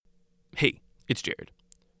It's Jared.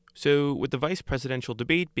 So, with the vice presidential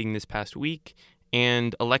debate being this past week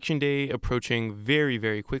and election day approaching very,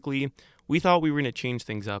 very quickly, we thought we were going to change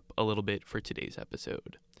things up a little bit for today's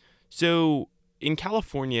episode. So, in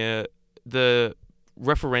California, the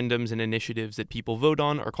referendums and initiatives that people vote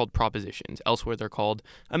on are called propositions. Elsewhere, they're called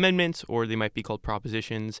amendments, or they might be called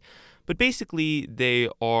propositions. But basically, they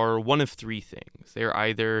are one of three things. They're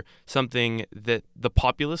either something that the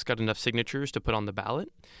populace got enough signatures to put on the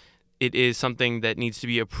ballot. It is something that needs to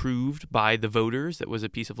be approved by the voters, that was a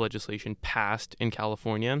piece of legislation passed in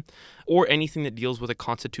California, or anything that deals with a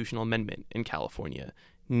constitutional amendment in California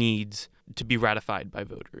needs to be ratified by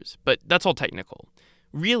voters. But that's all technical.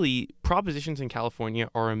 Really, propositions in California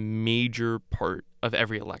are a major part of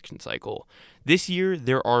every election cycle. This year,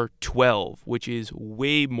 there are 12, which is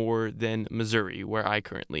way more than Missouri, where I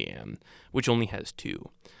currently am, which only has 2.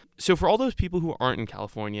 So for all those people who aren't in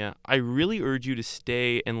California, I really urge you to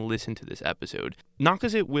stay and listen to this episode. Not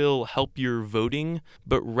because it will help your voting,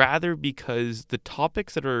 but rather because the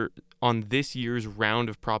topics that are on this year's round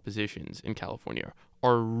of propositions in California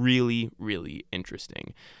are really, really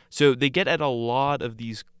interesting. So they get at a lot of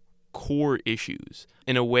these core issues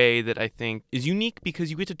in a way that I think is unique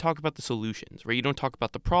because you get to talk about the solutions, right? You don't talk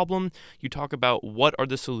about the problem, you talk about what are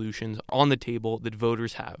the solutions on the table that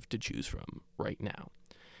voters have to choose from right now.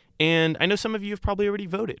 And I know some of you have probably already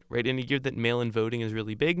voted, right? In a year that mail-in voting is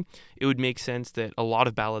really big, it would make sense that a lot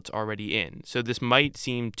of ballots are already in. So this might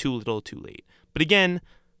seem too little too late. But again,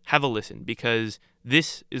 have a listen because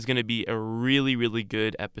this is going to be a really, really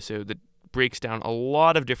good episode that breaks down a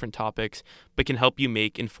lot of different topics but can help you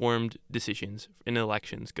make informed decisions in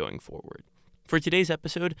elections going forward. For today's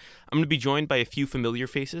episode, I'm going to be joined by a few familiar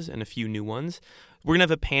faces and a few new ones. We're going to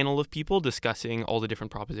have a panel of people discussing all the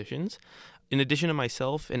different propositions. In addition to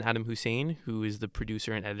myself and Adam Hussein, who is the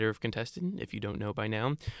producer and editor of Contested, if you don't know by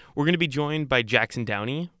now, we're going to be joined by Jackson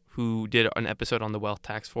Downey, who did an episode on the wealth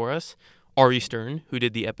tax for us, Ari Stern, who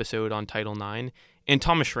did the episode on Title IX, and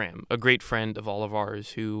Thomas Schramm, a great friend of all of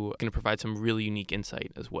ours who is going to provide some really unique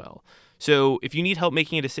insight as well. So if you need help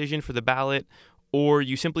making a decision for the ballot, or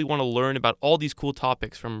you simply want to learn about all these cool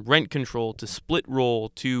topics from rent control to split roll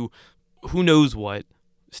to who knows what,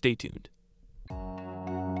 stay tuned.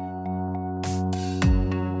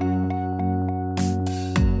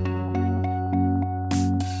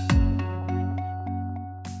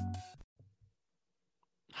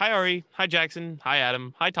 Hi, Ari. Hi, Jackson. Hi,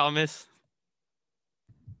 Adam. Hi, Thomas.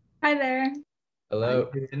 Hi there. Hello.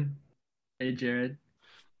 Hi, hey, Jared.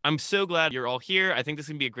 I'm so glad you're all here. I think this is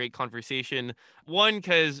going to be a great conversation. One,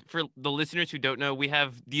 because for the listeners who don't know, we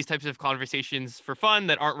have these types of conversations for fun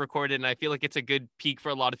that aren't recorded, and I feel like it's a good peek for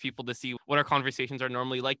a lot of people to see what our conversations are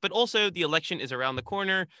normally like. But also, the election is around the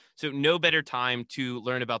corner, so no better time to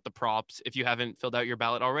learn about the props if you haven't filled out your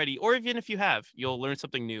ballot already, or even if you have, you'll learn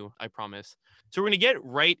something new, I promise. So we're going to get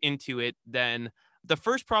right into it then. The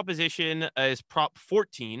first proposition is Prop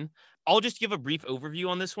 14. I'll just give a brief overview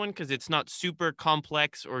on this one because it's not super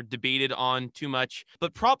complex or debated on too much.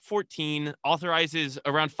 But Prop 14 authorizes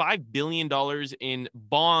around $5 billion in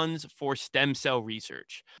bonds for stem cell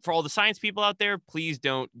research. For all the science people out there, please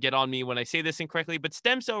don't get on me when I say this incorrectly, but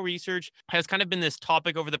stem cell research has kind of been this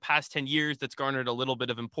topic over the past 10 years that's garnered a little bit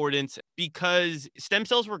of importance because stem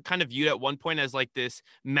cells were kind of viewed at one point as like this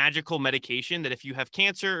magical medication that if you have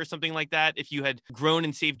cancer or something like that, if you had grown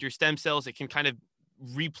and saved your stem cells, it can kind of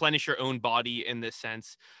replenish your own body in this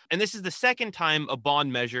sense. And this is the second time a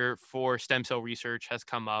bond measure for stem cell research has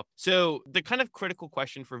come up. So the kind of critical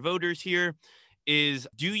question for voters here is,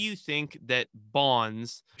 do you think that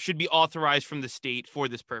bonds should be authorized from the state for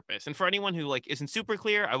this purpose? And for anyone who isn't super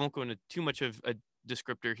clear, I won't go into too much of a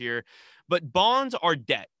descriptor here, but bonds are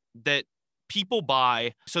debt that people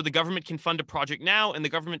buy so the government can fund a project now and the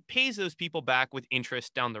government pays those people back with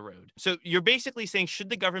interest down the road. So you're basically saying, should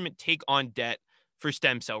the government take on debt for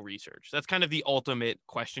stem cell research? That's kind of the ultimate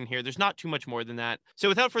question here. There's not too much more than that. So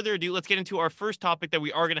without further ado, let's get into our first topic that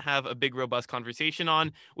we are going to have a big, robust conversation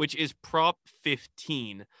on, which is Prop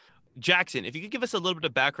 15. Jackson, if you could give us a little bit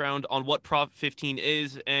of background on what Prop 15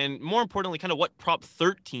 is, and more importantly, kind of what Prop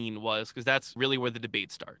 13 was, because that's really where the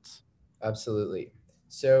debate starts. Absolutely.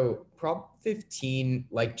 So Prop 15,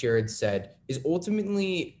 like Jared said, is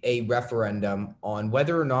ultimately a referendum on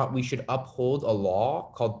whether or not we should uphold a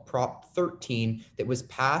law called Prop 13 that was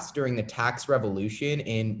passed during the tax revolution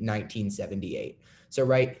in 1978. So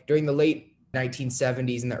during the late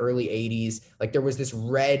 1970s and the early 80s, there was this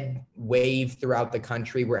red wave throughout the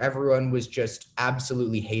country where everyone was just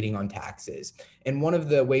absolutely hating on taxes. And one of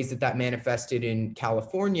the ways that manifested in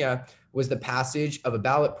California was the passage of a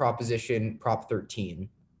ballot proposition, Prop 13.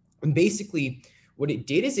 And basically what it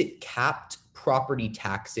did is it capped property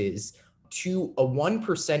taxes to a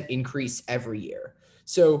 1% increase every year.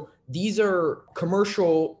 So these are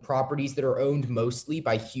commercial properties that are owned mostly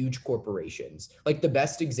by huge corporations. Like the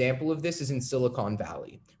best example of this is in Silicon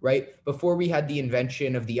Valley, right? Before we had the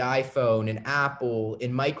invention of the iPhone and Apple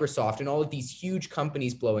and Microsoft and all of these huge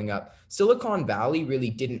companies blowing up, Silicon Valley really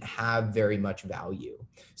didn't have very much value.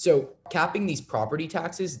 So capping these property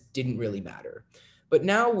taxes didn't really matter. But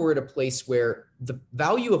now we're at a place where the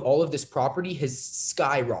value of all of this property has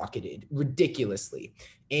skyrocketed ridiculously.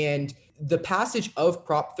 And the passage of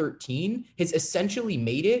Prop 13 has essentially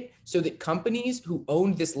made it so that companies who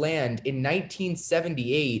owned this land in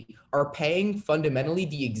 1978 are paying fundamentally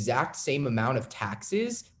the exact same amount of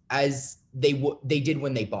taxes as they did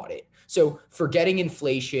when they bought it. So forgetting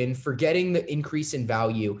inflation, forgetting the increase in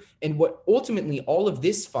value, and what ultimately all of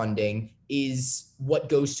this funding is what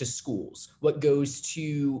goes to schools, what goes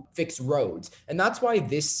to fix roads. And that's why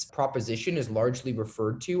this proposition is largely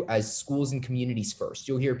referred to as schools and communities first.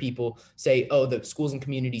 You'll hear people say, oh, the schools and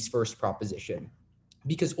communities first proposition,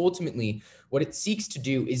 because ultimately what it seeks to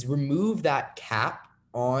do is remove that cap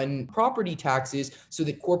on property taxes so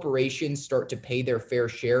that corporations start to pay their fair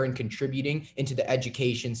share in contributing into the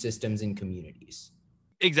education systems in communities.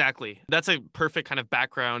 Exactly. That's a perfect kind of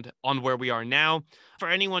background on where we are now. For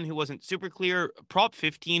anyone who wasn't super clear, Prop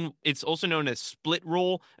 15, it's also known as split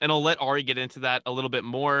roll, and I'll let Ari get into that a little bit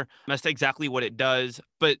more. That's exactly what it does.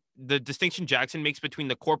 But the distinction Jackson makes between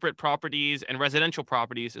the corporate properties and residential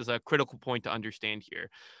properties is a critical point to understand here.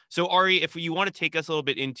 So Ari, if you want to take us a little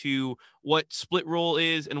bit into what split roll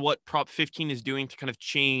is and what Prop 15 is doing to kind of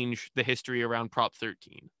change the history around Prop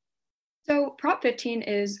 13. So Prop 15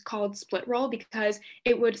 is called split roll because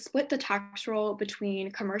it would split the tax roll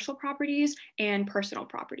between commercial properties and personal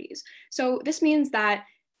properties. So this means that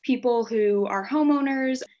people who are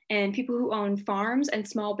homeowners and people who own farms and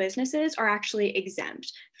small businesses are actually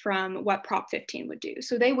exempt from what Prop 15 would do.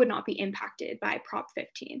 So they would not be impacted by Prop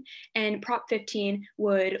 15. And Prop 15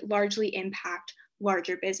 would largely impact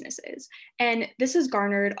larger businesses. And this has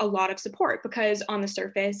garnered a lot of support because on the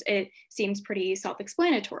surface, it seems pretty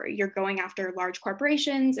self-explanatory. You're going after large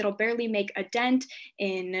corporations, it'll barely make a dent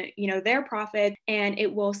in, their profit, and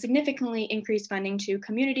it will significantly increase funding to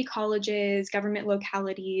community colleges, government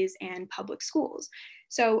localities, and public schools.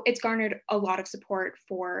 So it's garnered a lot of support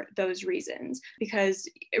for those reasons, because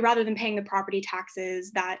rather than paying the property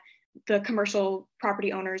taxes that the commercial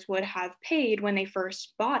property owners would have paid when they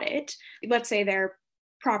first bought it, let's say their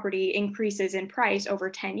property increases in price over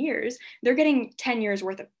 10 years, they're getting 10 years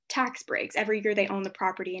worth of tax breaks. Every year they own the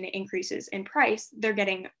property and it increases in price, they're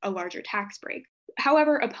getting a larger tax break.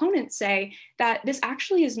 However, opponents say that this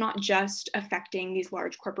actually is not just affecting these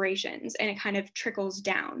large corporations and it kind of trickles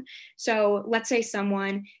down. So let's say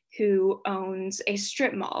someone who owns a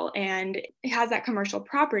strip mall and has that commercial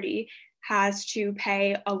property has to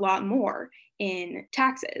pay a lot more in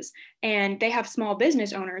taxes, and they have small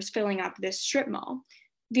business owners filling up this strip mall.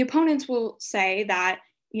 The opponents will say that,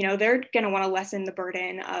 they're going to want to lessen the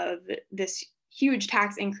burden of this huge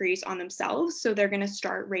tax increase on themselves, so they're going to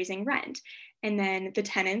start raising rent. And then the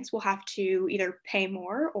tenants will have to either pay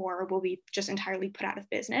more or will be just entirely put out of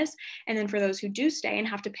business. And then for those who do stay and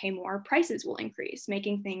have to pay more, prices will increase,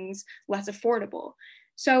 making things less affordable.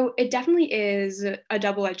 So it definitely is a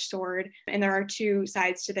double-edged sword, and there are two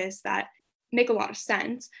sides to this that make a lot of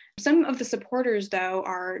sense. Some of the supporters, though,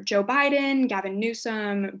 are Joe Biden, Gavin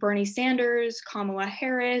Newsom, Bernie Sanders, Kamala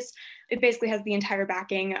Harris. It basically has the entire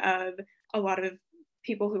backing of a lot of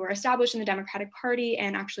people who are established in the Democratic Party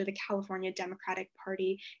and actually the California Democratic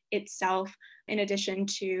Party itself, in addition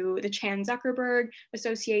to the Chan Zuckerberg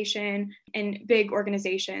Association and big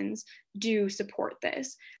organizations do support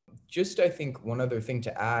this. Just, I think one other thing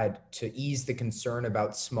to add to ease the concern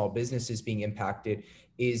about small businesses being impacted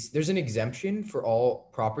is there's an exemption for all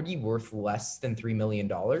property worth less than $3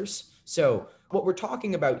 million. So what we're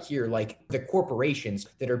talking about here, like the corporations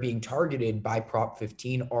that are being targeted by Prop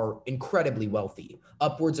 15 are incredibly wealthy,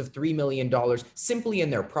 upwards of $3 million simply in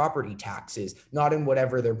their property taxes, not in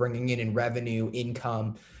whatever they're bringing in revenue,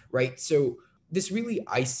 income, right? So this really,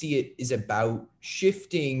 I see it, is about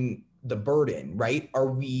shifting the burden, right? Are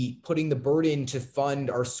we putting the burden to fund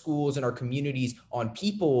our schools and our communities on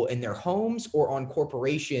people in their homes or on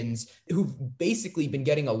corporations who've basically been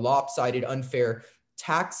getting a lopsided, unfair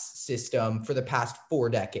tax system for the past 4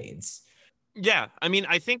 decades? Yeah, I mean,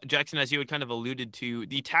 I think, Jackson, as you had kind of alluded to,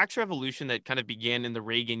 the tax revolution that kind of began in the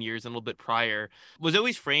Reagan years and a little bit prior was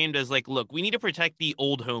always framed as like, look, we need to protect the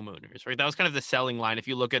old homeowners, right? That was kind of the selling line. If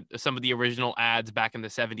you look at some of the original ads back in the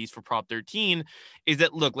 70s for Prop 13, is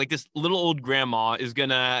that, look, like this little old grandma is going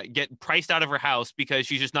to get priced out of her house because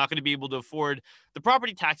she's just not going to be able to afford the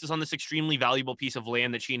property taxes on this extremely valuable piece of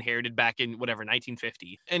land that she inherited back in whatever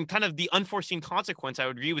 1950. And kind of the unforeseen consequence, I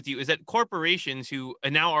would agree with you, is that corporations who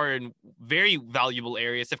now are in very valuable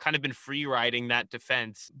areas have kind of been free riding that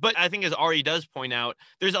defense. But I think, as Ari does point out,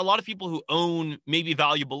 there's a lot of people who own maybe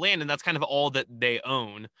valuable land, and that's kind of all that they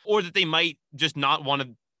own, or that they might just not want to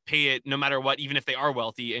pay it no matter what, even if they are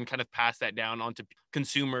wealthy, and kind of pass that down onto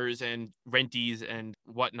consumers and rentees and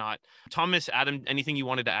whatnot. Thomas, Adam, anything you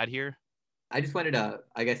wanted to add here? I just wanted to,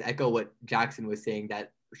 I guess, echo what Jackson was saying,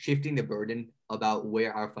 that shifting the burden about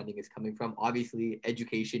where our funding is coming from. Obviously,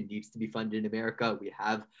 education needs to be funded in America. We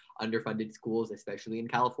have underfunded schools, especially in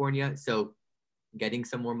California. So getting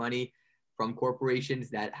some more money from corporations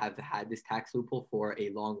that have had this tax loophole for a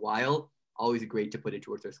long while, always great to put it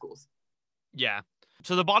towards our schools. Yeah.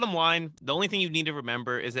 So the bottom line, the only thing you need to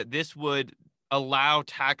remember is that this would allow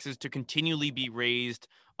taxes to continually be raised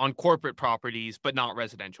on corporate properties, but not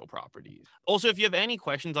residential properties. Also, if you have any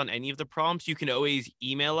questions on any of the prompts, you can always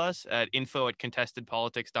email us at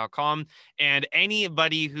info@contestedpolitics.com. And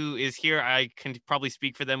anybody who is here, I can probably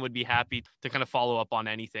speak for them, would be happy to kind of follow up on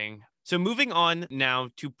anything. So moving on now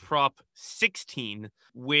to Prop 16,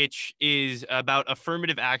 which is about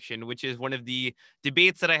affirmative action, which is one of the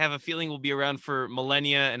debates that I have a feeling will be around for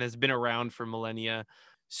millennia and has been around for millennia.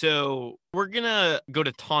 So we're going to go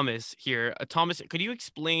to Thomas here. Thomas, could you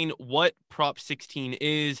explain what Prop 16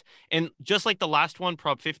 is? And just like the last one,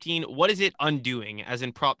 Prop 15, what is it undoing, as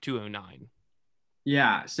in Prop 209?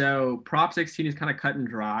 Yeah, so Prop 16 is kind of cut and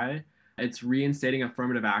dry. It's reinstating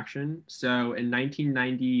affirmative action. So in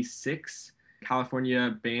 1996,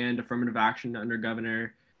 California banned affirmative action under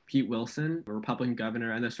Governor Pete Wilson, a Republican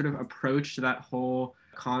governor. And the sort of approach to that whole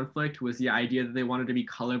conflict was the idea that they wanted to be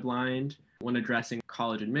colorblind when addressing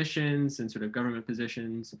college admissions and sort of government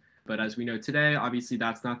positions. But as we know today, obviously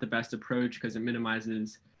that's not the best approach because it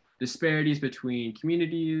minimizes disparities between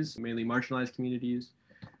communities, mainly marginalized communities.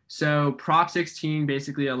 So Prop 16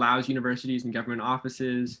 basically allows universities and government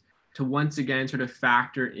offices to once again sort of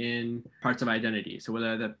factor in parts of identity. So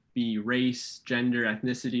whether that be race, gender,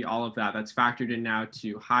 ethnicity, all of that, that's factored in now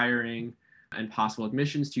to hiring and possible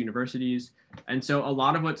admissions to universities. And so a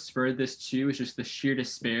lot of what spurred this too is just the sheer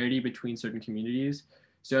disparity between certain communities.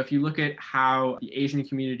 So if you look at how the Asian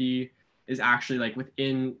community is actually like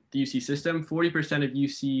within the UC system, 40% of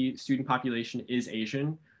UC student population is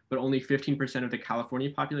Asian, but only 15% of the California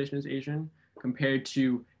population is Asian, compared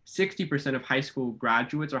to 60% of high school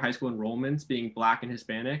graduates or high school enrollments being Black and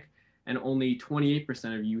Hispanic, and only 28%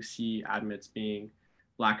 of UC admits being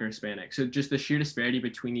Black or Hispanic. So just the sheer disparity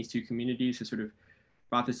between these two communities has sort of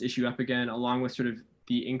brought this issue up again, along with sort of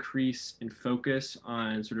the increase in focus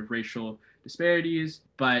on sort of racial disparities.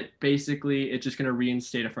 But basically, it's just going to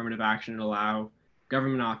reinstate affirmative action and allow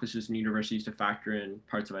government offices and universities to factor in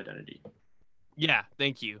parts of identity. Yeah,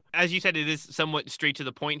 thank you. As you said, it is somewhat straight to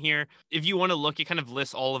the point here. If you want to look, it kind of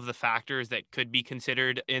lists all of the factors that could be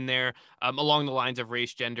considered in there along the lines of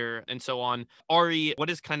race, gender, and so on. Ari, what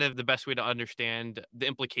is kind of the best way to understand the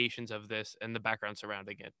implications of this and the background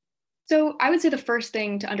surrounding it? So I would say the first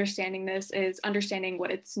thing to understanding this is understanding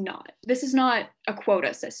what it's not. This is not a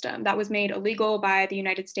quota system that was made illegal by the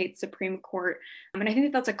United States Supreme Court. And I think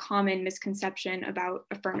that that's a common misconception about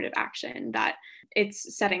affirmative action, that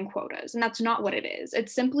it's setting quotas. And that's not what it is.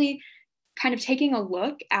 It's simply kind of taking a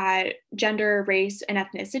look at gender, race, and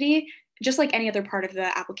ethnicity, just like any other part of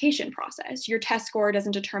the application process. Your test score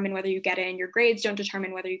doesn't determine whether you get in, your grades don't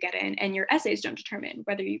determine whether you get in, and your essays don't determine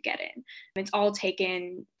whether you get in. It's all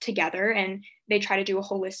taken together, and they try to do a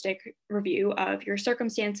holistic review of your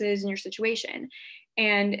circumstances and your situation.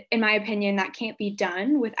 And in my opinion, that can't be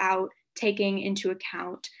done without taking into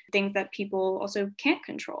account things that people also can't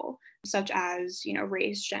control, such as,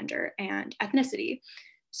 race, gender, and ethnicity.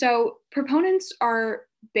 So proponents are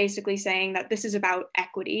basically saying that this is about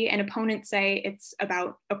equity, and opponents say it's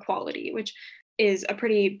about equality, which is a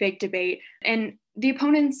pretty big debate. And the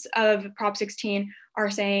opponents of Prop 16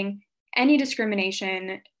 are saying any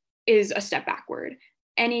discrimination is a step backward.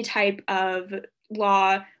 Any type of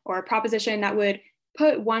law or proposition that would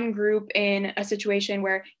put one group in a situation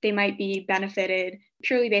where they might be benefited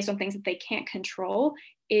purely based on things that they can't control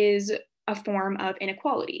is a form of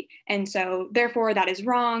inequality. And so therefore that is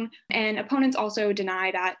wrong. And opponents also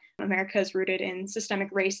deny that America is rooted in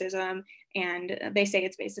systemic racism. And they say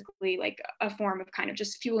it's basically like a form of kind of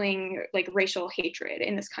just fueling like racial hatred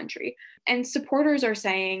in this country. And supporters are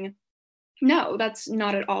saying, no, that's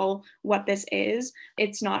not at all what this is.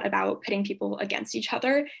 It's not about pitting people against each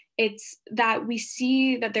other. It's that we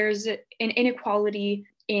see that there's an inequality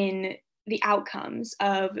in the outcomes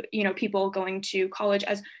of, people going to college.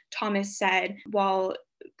 As Thomas said, while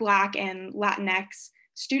Black and Latinx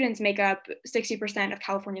students make up 60% of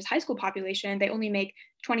California's high school population, they only make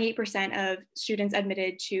 28% of students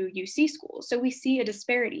admitted to UC schools. So we see a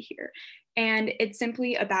disparity here. And it's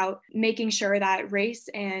simply about making sure that race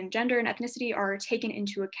and gender and ethnicity are taken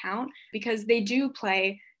into account, because they do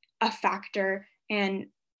play a factor. And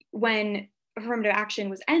when affirmative action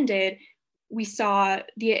was ended, we saw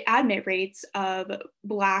the admit rates of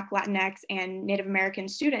Black, Latinx, and Native American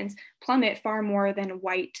students plummet far more than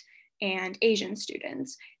white and Asian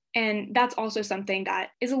students. And that's also something that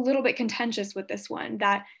is a little bit contentious with this one,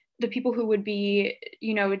 that the people who would be,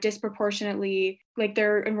 disproportionately, like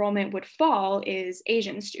their enrollment would fall, is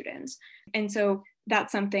Asian students. And so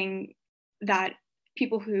that's something that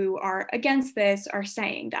people who are against this are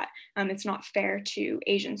saying, that it's not fair to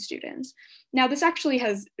Asian students. Now, this actually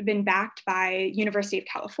has been backed by University of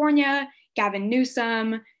California, Gavin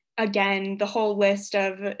Newsom, again, the whole list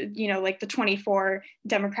of, like the 24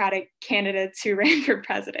 Democratic candidates who ran for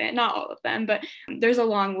president, not all of them, but there's a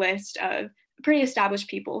long list of pretty established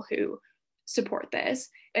people who support this.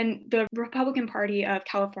 And the Republican Party of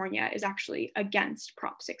California is actually against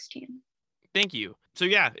Prop 16. Thank you. So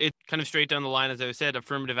yeah, it's kind of straight down the line. As I said,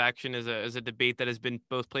 affirmative action is a debate that has been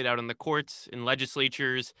both played out in the courts, in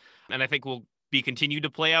legislatures, and I think will be continued to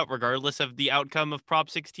play out regardless of the outcome of Prop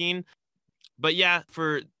 16. But yeah,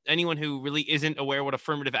 for anyone who really isn't aware what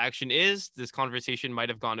affirmative action is, this conversation might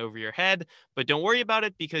have gone over your head, but don't worry about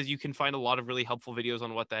it, because you can find a lot of really helpful videos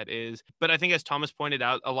on what that is. But I think, as Thomas pointed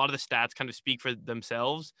out, a lot of the stats kind of speak for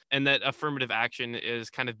themselves, and that affirmative action is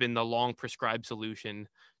kind of been the long prescribed solution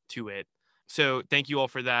to it. So thank you all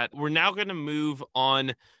for that. We're now going to move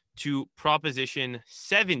on to Proposition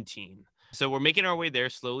 17. So we're making our way there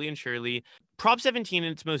slowly and surely. Prop 17,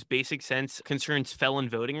 in its most basic sense, concerns felon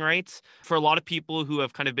voting rights. For a lot of people who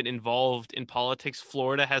have kind of been involved in politics,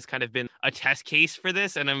 Florida has kind of been a test case for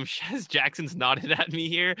this. And as Jackson's nodded at me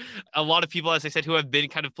here, a lot of people, as I said, who have been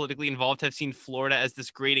kind of politically involved have seen Florida as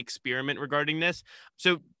this great experiment regarding this.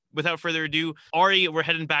 So without further ado, Ari, we're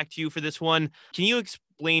heading back to you for this one. Can you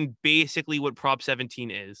explain basically what Prop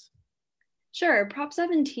 17 is? Sure. Prop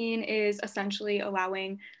 17 is essentially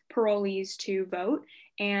allowing parolees to vote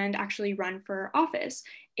and actually run for office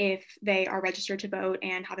if they are registered to vote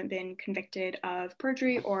and haven't been convicted of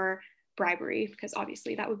perjury or bribery, because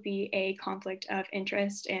obviously that would be a conflict of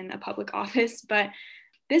interest in a public office. But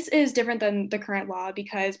this is different than the current law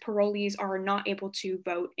because parolees are not able to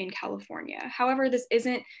vote in California. However, this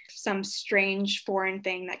isn't some strange foreign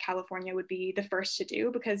thing that California would be the first to do,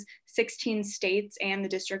 because 16 states and the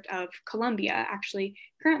District of Columbia actually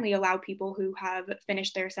currently allow people who have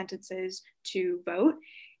finished their sentences to vote.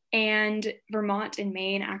 And Vermont and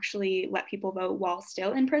Maine actually let people vote while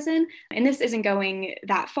still in prison. And this isn't going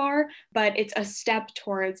that far, but it's a step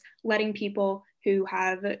towards letting people who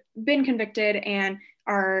have been convicted and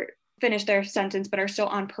are finished their sentence but are still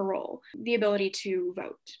on parole the ability to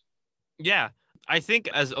vote. Yeah, I think,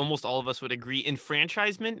 as almost all of us would agree,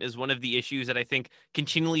 enfranchisement is one of the issues that I think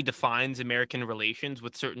continually defines American relations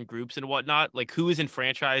with certain groups and whatnot. Like, who is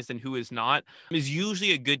enfranchised and who is not is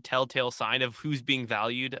usually a good telltale sign of who's being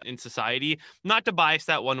valued in society. Not to bias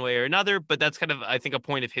that one way or another, but that's kind of, I think, a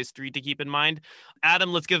point of history to keep in mind.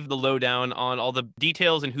 Adam, let's give the lowdown on all the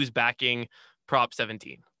details and who's backing Prop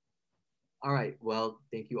 17. All right. Well,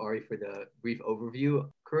 thank you, Ari, for the brief overview.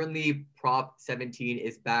 Currently, Prop 17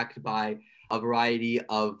 is backed by a variety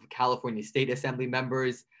of California State Assembly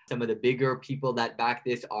members. Some of the bigger people that back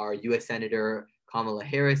this are U.S. Senator Kamala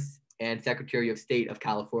Harris and Secretary of State of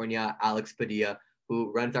California, Alex Padilla,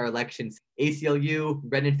 who runs our elections. ACLU,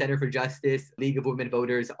 Brennan Center for Justice, League of Women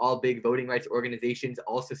Voters, all big voting rights organizations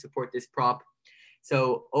also support this prop.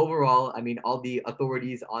 So overall, I mean, all the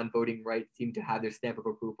authorities on voting rights seem to have their stamp of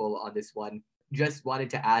approval on this one. Just wanted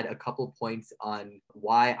to add a couple points on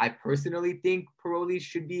why I personally think parolees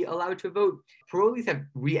should be allowed to vote. Parolees have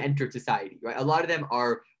re-entered society, right? A lot of them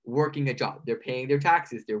are working a job. They're paying their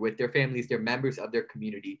taxes. They're with their families. They're members of their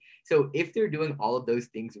community. So if they're doing all of those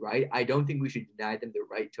things right, I don't think we should deny them the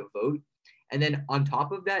right to vote. And then on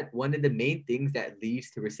top of that, one of the main things that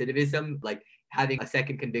leads to recidivism, like having a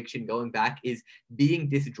second conviction going back, is being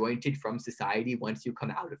disjointed from society once you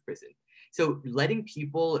come out of prison. So letting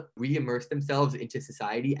people re-immerse themselves into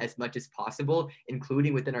society as much as possible,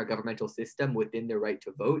 including within our governmental system, within their right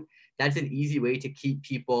to vote, that's an easy way to keep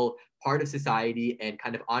people part of society and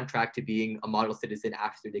kind of on track to being a model citizen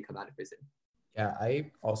after they come out of prison. Yeah, I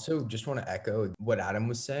also just want to echo what Adam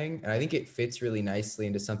was saying. And I think it fits really nicely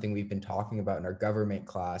into something we've been talking about in our government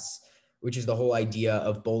class, which is the whole idea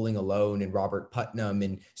of bowling alone and Robert Putnam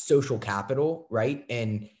and social capital, right?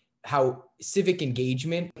 And how civic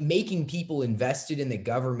engagement, making people invested in the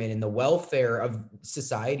government and the welfare of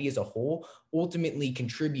society as a whole, ultimately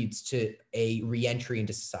contributes to a reentry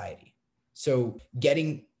into society. So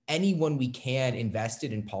getting anyone we can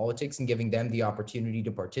invested in politics and giving them the opportunity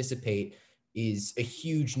to participate is a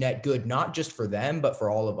huge net good, not just for them, but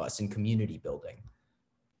for all of us in community building.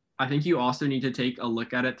 I think you also need to take a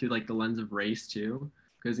look at it through like the lens of race too,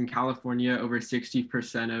 because in California, over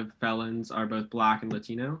 60% of felons are both Black and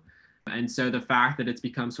Latino. And so the fact that it's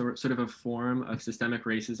become sort of a form of systemic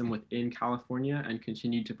racism within California and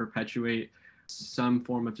continued to perpetuate some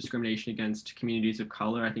form of discrimination against communities of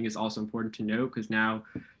color, I think is also important to note, because now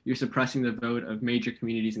you're suppressing the vote of major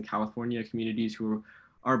communities in California, communities who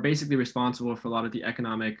are basically responsible for a lot of the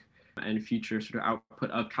economic and future sort of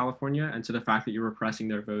output of California. And so the fact that you're repressing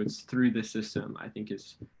their votes through this system, I think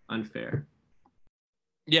is unfair.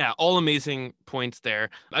 Yeah, all amazing points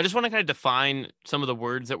there. I just want to kind of define some of the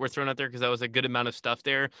words that were thrown out there because that was a good amount of stuff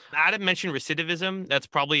there. Adam mentioned recidivism. That's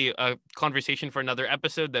probably a conversation for another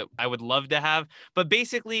episode that I would love to have. But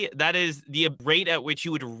basically, that is the rate at which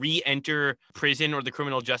you would re-enter prison or the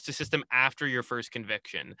criminal justice system after your first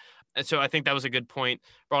conviction. And so I think that was a good point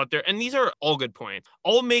brought up there. And these are all good points.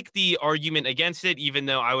 I'll make the argument against it, even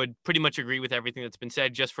though I would pretty much agree with everything that's been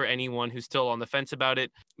said, just for anyone who's still on the fence about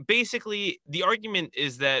it. Basically, the argument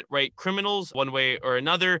is that, right, criminals, one way or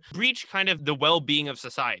another, breach kind of the well-being of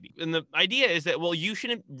society. And the idea is that, well, you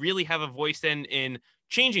shouldn't really have a voice then in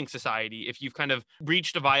changing society if you've kind of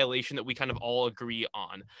breached a violation that we kind of all agree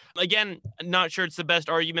on. Again, not sure it's the best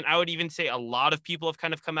argument. I would even say a lot of people have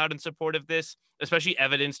kind of come out in support of this, especially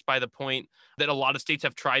evidenced by the point that a lot of states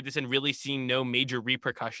have tried this and really seen no major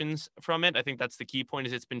repercussions from it. I think that's the key point,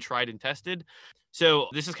 is it's been tried and tested. So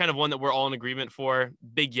this is kind of one that we're all in agreement for.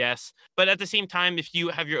 Big yes. But at the same time, if you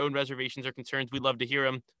have your own reservations or concerns, we'd love to hear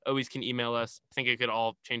them. Always can email us. I think it could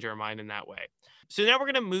all change our mind in that way. So now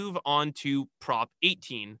we're going to move on to Prop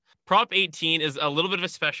 18. Prop 18 is a little bit of a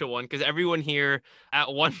special one because everyone here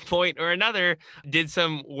at one point or another did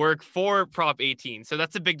some work for Prop 18. So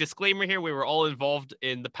that's a big disclaimer here. We were all involved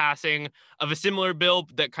in the passing of a similar bill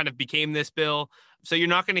that kind of became this bill. So you're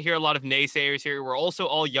not going to hear a lot of naysayers here. We're also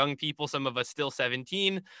all young people, some of us still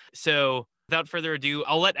 17. So without further ado,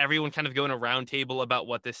 I'll let everyone kind of go in a round table about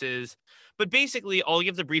what this is. But basically, I'll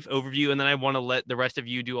give the brief overview, and then I want to let the rest of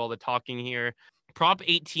you do all the talking here. Prop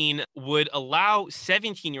 18 would allow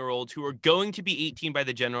 17-year-olds who are going to be 18 by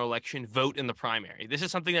the general election vote in the primary. This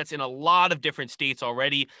is something that's in a lot of different states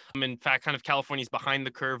already. In fact, kind of California's behind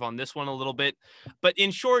the curve on this one a little bit. But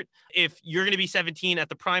in short, if you're going to be 17 at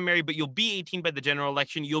the primary, but you'll be 18 by the general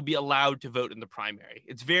election, you'll be allowed to vote in the primary.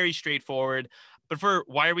 It's very straightforward. But for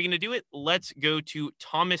why are we going to do it? Let's go to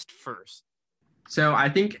Thomas first. So I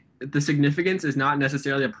think the significance is not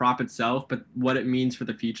necessarily a prop itself, but what it means for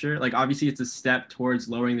the future. Like, obviously, it's a step towards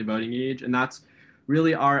lowering the voting age, and that's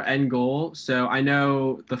really our end goal. So I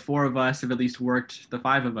know the four of us have at least worked, the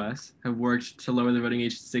five of us have worked to lower the voting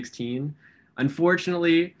age to 16.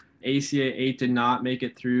 Unfortunately, ACA 8 did not make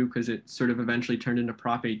it through because it sort of eventually turned into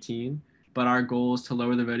Prop 18. But our goal is to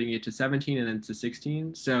lower the voting age to 17 and then to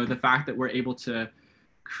 16. So the fact that we're able to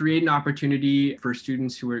create an opportunity for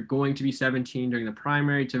students who are going to be 17 during the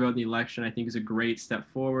primary to vote in the election, I think is a great step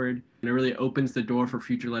forward. And it really opens the door for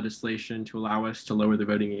future legislation to allow us to lower the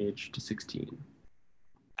voting age to 16.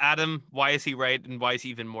 Adam, why is he right, and why is he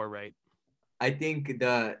even more right? I think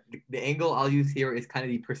the angle I'll use here is kind of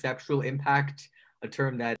the perceptual impact, a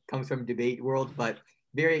term that comes from debate world, but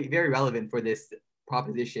very, very relevant for this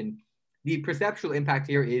proposition. The perceptual impact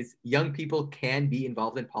here is young people can be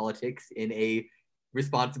involved in politics in a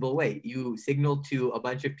responsible way. You signal to a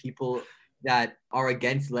bunch of people that are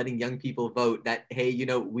against letting young people vote that, hey, you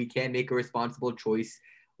know, we can make a responsible choice.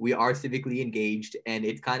 We are civically engaged, and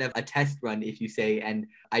it's kind of a test run, if you say, and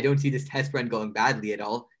I don't see this test run going badly at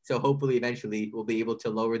all. So hopefully eventually we'll be able to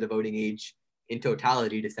lower the voting age in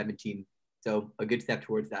totality to 17. So a good step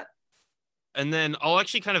towards that. And then I'll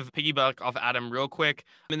actually kind of piggyback off Adam real quick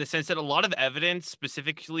in the sense that a lot of evidence,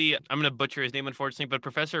 specifically, I'm going to butcher his name, unfortunately, but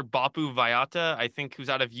Professor Bapu Vayata, I think, who's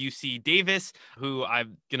out of UC Davis, who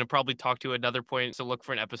I'm going to probably talk to at another point. So look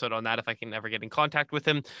for an episode on that if I can ever get in contact with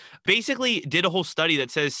him. Basically did a whole study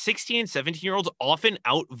that says 16 and 17-year-olds often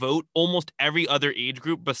outvote almost every other age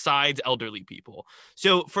group besides elderly people.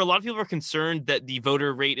 So for a lot of people who are concerned that the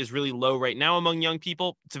voter rate is really low right now among young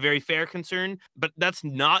people, it's a very fair concern, but that's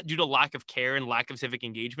not due to lack of care and lack of civic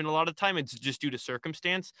engagement. A lot of the time it's just due to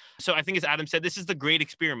circumstance. So I think, as Adam said, this is the great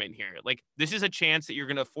experiment here. Like, this is a chance that you're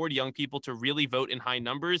going to afford young people to really vote in high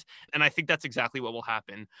numbers, and I think that's exactly what will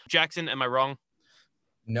happen. Jackson, am I wrong?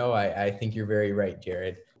 No, I think you're very right,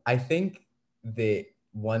 Jared. I think that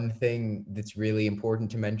one thing that's really important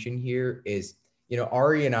to mention here is,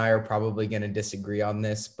 Ari and I are probably going to disagree on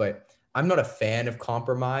this, but I'm not a fan of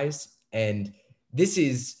compromise. And this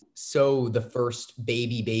is so the first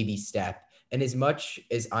baby step. And as much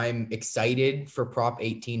as I'm excited for Prop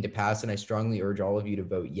 18 to pass, and I strongly urge all of you to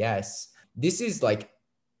vote yes, this is like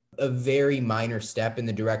a very minor step in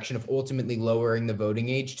the direction of ultimately lowering the voting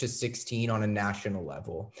age to 16 on a national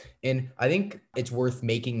level. And I think it's worth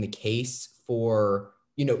making the case for,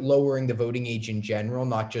 lowering the voting age in general,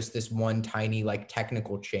 not just this one tiny like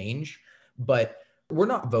technical change, but we're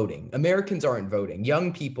not voting. Americans aren't voting.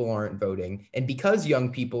 Young people aren't voting. And because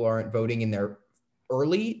young people aren't voting in their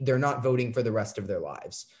early, they're not voting for the rest of their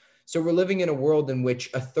lives. So we're living in a world in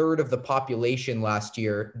which a third of the population last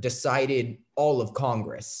year decided all of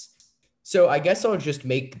Congress. So I guess I'll just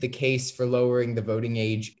make the case for lowering the voting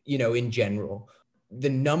age, in general. The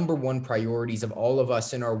number one priorities of all of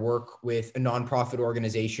us in our work with a nonprofit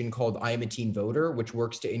organization called I Am a Teen Voter, which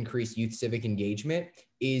works to increase youth civic engagement,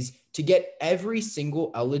 is to get every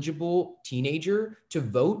single eligible teenager to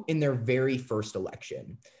vote in their very first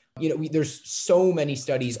election. There's so many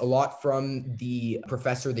studies, a lot from the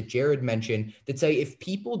professor that Jared mentioned, that say if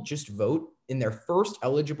people just vote in their first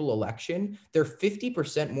eligible election, they're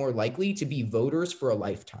 50% more likely to be voters for a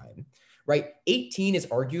lifetime, right? 18 is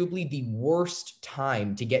arguably the worst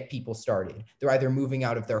time to get people started. They're either moving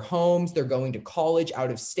out of their homes, they're going to college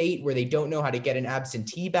out of state where they don't know how to get an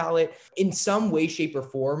absentee ballot. In some way, shape, or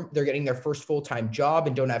form, they're getting their first full-time job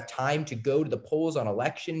and don't have time to go to the polls on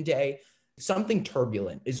election day. Something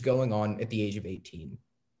turbulent is going on at the age of 18.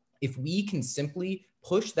 If we can simply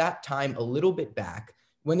push that time a little bit back,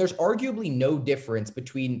 when there's arguably no difference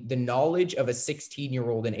between the knowledge of a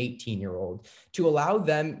 16-year-old and 18-year-old, to allow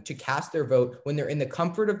them to cast their vote when they're in the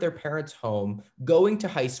comfort of their parents' home, going to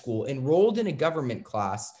high school, enrolled in a government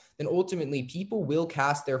class, then ultimately people will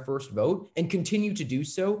cast their first vote and continue to do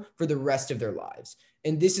so for the rest of their lives.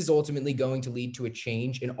 And this is ultimately going to lead to a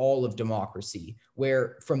change in all of democracy,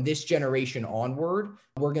 where from this generation onward,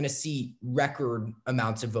 we're going to see record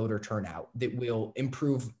amounts of voter turnout that will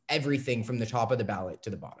improve everything from the top of the ballot to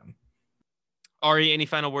the bottom. Ari, any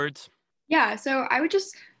final words? Yeah, so I would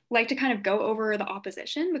just like to kind of go over the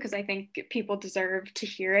opposition because I think people deserve to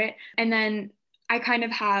hear it. And then I kind of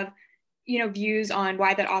have views on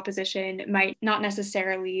why that opposition might not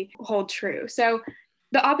necessarily hold true. So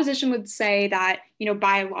the opposition would say that,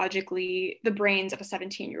 biologically, the brains of a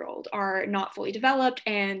 17-year-old are not fully developed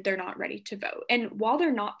and they're not ready to vote. And while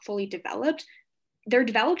they're not fully developed, they're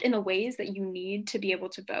developed in the ways that you need to be able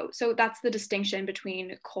to vote. So that's the distinction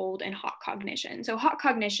between cold and hot cognition. So hot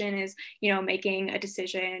cognition is, making a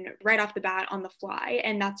decision right off the bat on the fly,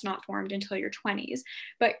 and that's not formed until your 20s.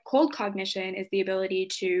 But cold cognition is the ability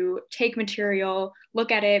to take material,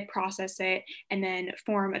 look at it, process it, and then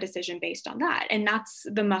form a decision based on that. And that's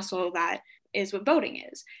the muscle that is what voting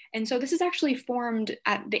is. And so this is actually formed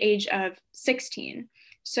at the age of 16.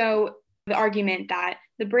 So the argument that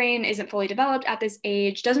the brain isn't fully developed at this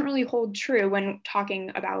age doesn't really hold true when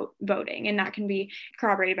talking about voting, and that can be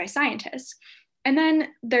corroborated by scientists. And then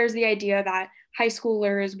there's the idea that high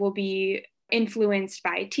schoolers will be influenced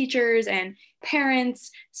by teachers and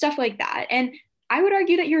parents, stuff like that. And I would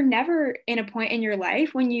argue that you're never in a point in your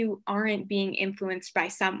life when you aren't being influenced by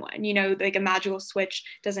someone. Like a magical switch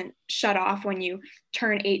doesn't shut off when you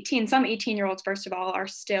turn 18. Some 18-year-olds, first of all, are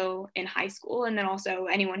still in high school. And then also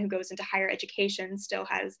anyone who goes into higher education still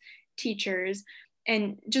has teachers.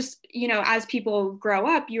 And just, as people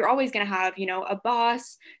grow up, you're always going to have, a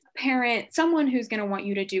boss, parent, someone who's going to want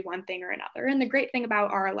you to do one thing or another. And the great thing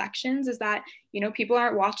about our elections is that, people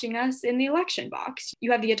aren't watching us in the election box.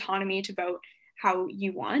 You have the autonomy to vote how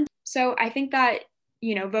you want. So I think that,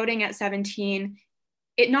 voting at 17,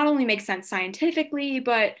 it not only makes sense scientifically,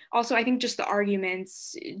 but also I think just the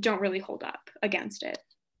arguments don't really hold up against it.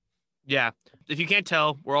 Yeah. If you can't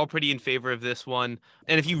tell, we're all pretty in favor of this one.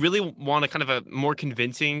 And if you really want a kind of a more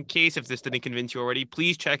convincing case, if this didn't convince you already,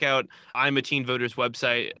 please check out I'm a Teen Voter's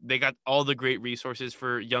website. They got all the great resources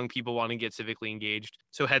for young people wanting to get civically engaged.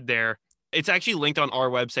 So head there. It's actually linked on our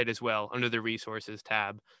website as well under the resources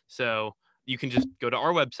tab. So you can just go to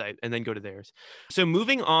our website and then go to theirs. So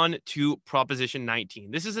moving on to Proposition 19.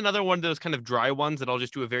 This is another one of those kind of dry ones that I'll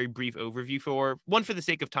just do a very brief overview for. One, for the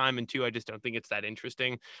sake of time, and two, I just don't think it's that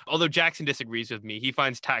interesting. Although Jackson disagrees with me. He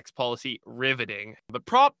finds tax policy riveting. But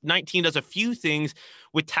Prop 19 does a few things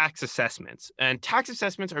with tax assessments. And tax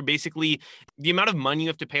assessments are basically the amount of money you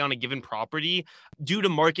have to pay on a given property due to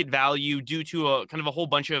market value, due to a kind of a whole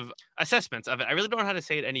bunch of assessments of it. I really don't know how to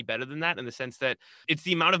say it any better than that, in the sense that it's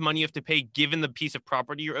the amount of money you have to pay given the piece of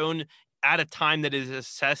property you own at a time that is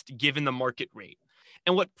assessed given the market rate.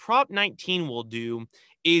 And what Prop 19 will do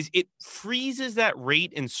is it freezes that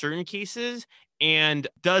rate in certain cases and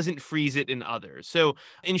doesn't freeze it in others. So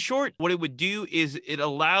in short, what it would do is it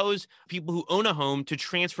allows people who own a home to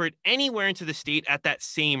transfer it anywhere into the state at that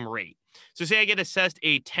same rate. So say I get assessed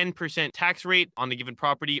a 10% tax rate on the given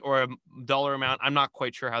property, or a dollar amount. I'm not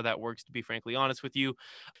quite sure how that works, to be frankly honest with you.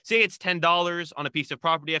 Say it's $10 on a piece of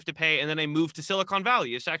property I have to pay, and then I move to Silicon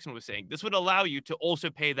Valley, as Jackson was saying. This would allow you to also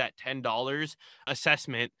pay that $10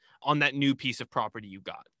 assessment on that new piece of property you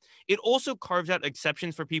got. It also carves out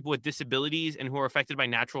exceptions for people with disabilities and who are affected by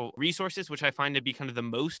natural resources, which I find to be kind of the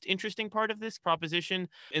most interesting part of this proposition,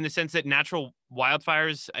 in the sense that natural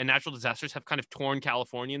wildfires and natural disasters have kind of torn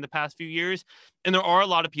California in the past few years. And there are a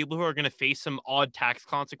lot of people who are going to face some odd tax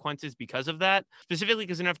consequences because of that, specifically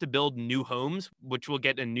because they're going to have to build new homes, which will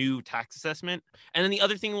get a new tax assessment. And then the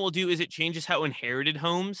other thing we'll do is it changes how inherited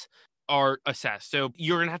homes are assessed. So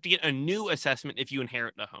you're going to have to get a new assessment if you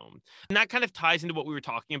inherit a home. And that kind of ties into what we were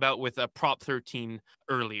talking about with Prop 13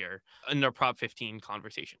 earlier in our Prop 15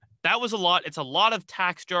 conversation. That was a lot. It's a lot of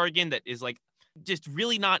tax jargon that is like just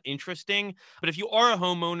really not interesting. But if you are a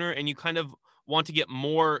homeowner and you kind of want to get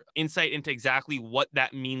more insight into exactly what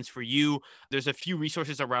that means for you, there's a few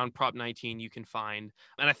resources around Prop 19 you can find.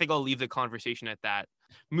 And I think I'll leave the conversation at that.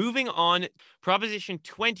 Moving on, Proposition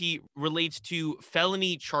 20 relates to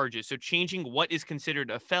felony charges. So changing what is considered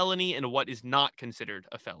a felony and what is not considered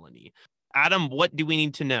a felony. Adam, what do we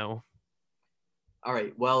need to know? All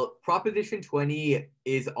right. Well, Proposition 20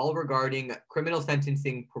 is all regarding criminal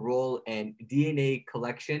sentencing, parole, and DNA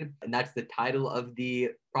collection. And that's the title of the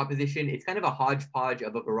proposition. It's kind of a hodgepodge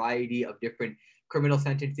of a variety of different criminal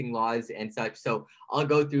sentencing laws and such. So I'll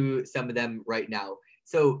go through some of them right now.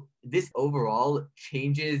 So this overall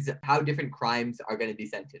changes how different crimes are going to be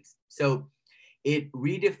sentenced. So it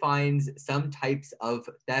redefines some types of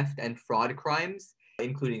theft and fraud crimes,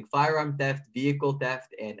 including firearm theft, vehicle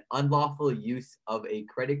theft, and unlawful use of a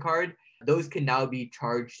credit card. Those can now be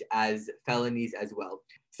charged as felonies as well.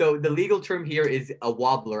 So the legal term here is a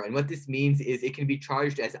wobbler. And what this means is it can be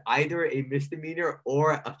charged as either a misdemeanor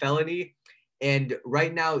or a felony. And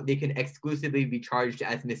right now, they can exclusively be charged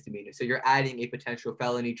as misdemeanors. So you're adding a potential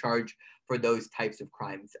felony charge for those types of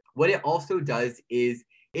crimes. What it also does is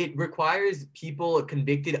it requires people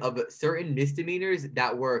convicted of certain misdemeanors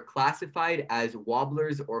that were classified as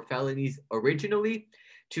wobblers or felonies originally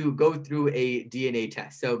to go through a DNA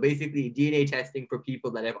test. So basically, DNA testing for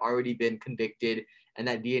people that have already been convicted, and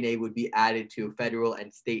that DNA would be added to federal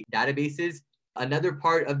and state databases. Another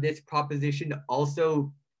part of this proposition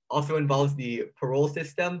also involves the parole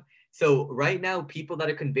system. So right now, people that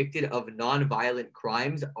are convicted of nonviolent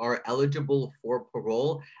crimes are eligible for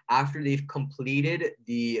parole after they've completed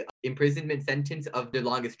the imprisonment sentence of their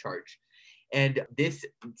longest charge. And this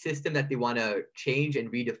system that they want to change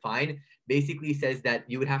and redefine basically says that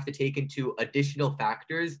you would have to take into additional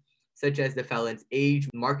factors, such as the felon's age,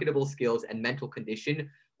 marketable skills, and mental condition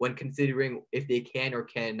when considering if they can or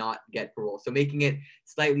cannot get parole. So making it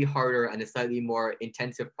slightly harder and a slightly more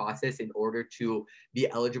intensive process in order to be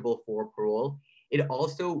eligible for parole. It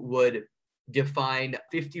also would define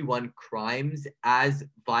 51 crimes as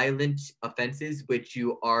violent offenses, which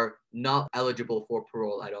you are not eligible for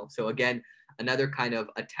parole at all. So again, another kind of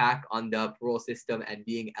attack on the parole system and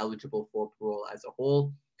being eligible for parole as a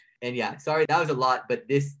whole. And yeah, sorry, that was a lot, but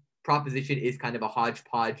this proposition is kind of a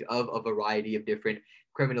hodgepodge of a variety of different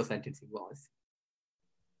criminal sentencing laws.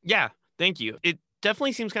 Yeah, thank you. It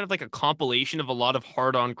definitely seems kind of like a compilation of a lot of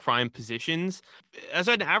hard-on crime positions. As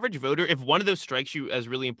an average voter, if one of those strikes you as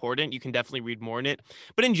really important, you can definitely read more in it.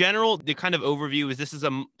 But in general, the kind of overview is this is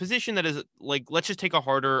a position that is like, let's just take a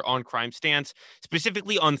harder on crime stance,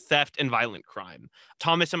 specifically on theft and violent crime.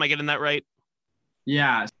 Thomas, am I getting that right?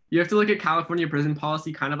 Yeah, you have to look at California prison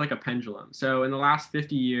policy kind of like a pendulum. So in the last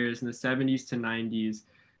 50 years, in the 70s to 90s,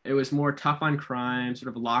 It was more tough on crime,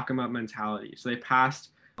 sort of lock 'em up mentality. So they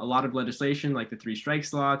passed a lot of legislation like the 3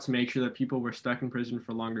 strikes law to make sure that people were stuck in prison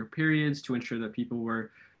for longer periods, to ensure that people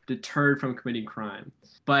were deterred from committing crime.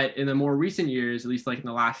 But in the more recent years, at least like in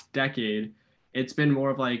the last decade, it's been more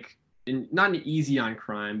of like not an easy on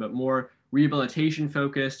crime, but more rehabilitation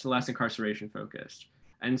focused, less incarceration focused.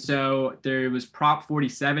 And so there was Prop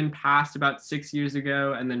 47 passed about 6 years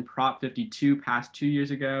ago, and then Prop 52 passed 2 years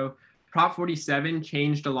ago. Prop 47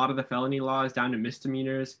 changed a lot of the felony laws down to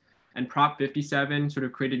misdemeanors, and Prop 57 sort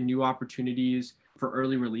of created new opportunities for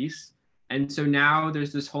early release. And so now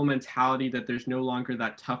there's this whole mentality that there's no longer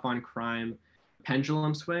that tough on crime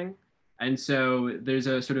pendulum swing. And so there's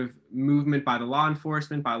a sort of movement by the law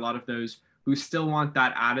enforcement, by a lot of those who still want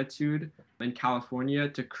that attitude in California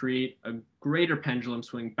to create a greater pendulum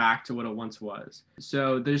swing back to what it once was.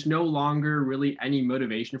 So there's no longer really any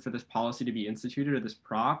motivation for this policy to be instituted or this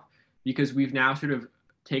prop, because we've now sort of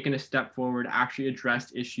taken a step forward, actually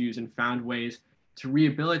addressed issues and found ways to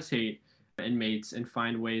rehabilitate inmates and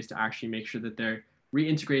find ways to actually make sure that they're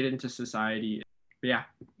reintegrated into society. But yeah.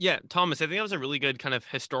 Yeah, Thomas, I think that was a really good kind of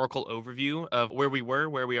historical overview of where we were,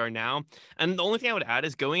 where we are now. And the only thing I would add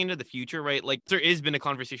is going into the future, right? Like there has been a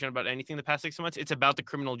conversation about anything the past 6 months. It's about the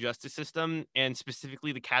criminal justice system and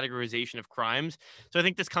specifically the categorization of crimes. So I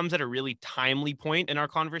think this comes at a really timely point in our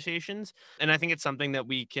conversations. And I think it's something that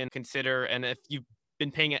we can consider. And if you've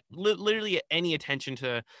been paying literally any attention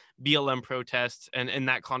to BLM protests and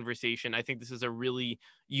that conversation, I think this is a really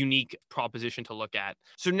unique proposition to look at.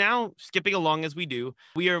 So now, skipping along as we do,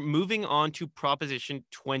 we are moving on to Proposition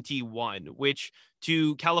 21, which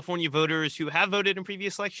to California voters who have voted in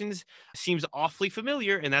previous elections seems awfully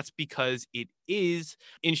familiar, and that's because it is.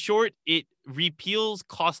 In short, it repeals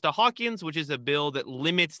Costa-Hawkins, which is a bill that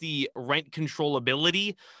limits the rent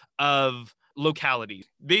controllability of localities.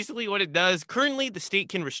 Basically what it does, currently the state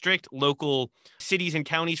can restrict local cities and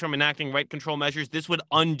counties from enacting rent control measures. This would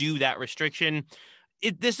undo that restriction.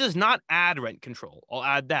 This does not add rent control. I'll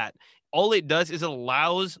add that. All it does is it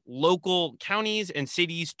allows local counties and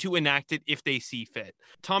cities to enact it if they see fit.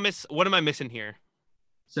 Thomas, what am I missing here?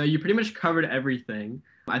 So you pretty much covered everything.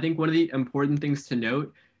 I think one of the important things to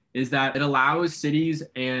note is that it allows cities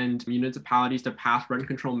and municipalities to pass rent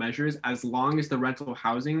control measures as long as the rental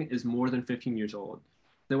housing is more than 15 years old.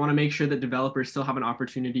 They want to make sure that developers still have an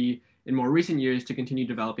opportunity in more recent years to continue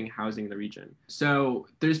developing housing in the region. So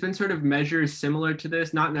there's been sort of measures similar to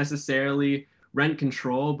this, not necessarily rent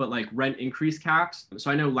control, but like rent increase caps.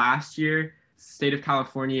 So I know last year, state of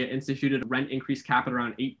California instituted a rent increase cap at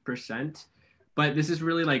around 8%, but this is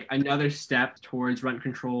really like another step towards rent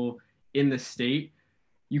control in the state.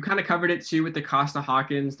 You kind of covered it too with the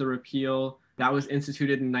Costa-Hawkins, the repeal that was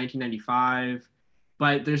instituted in 1995,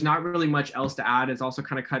 but there's not really much else to add. It's also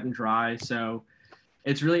kind of cut and dry. So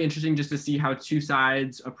it's really interesting just to see how two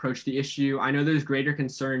sides approach the issue. I know there's greater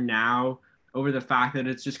concern now over the fact that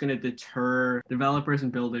it's just going to deter developers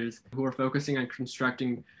and builders who are focusing on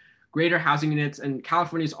constructing greater housing units. And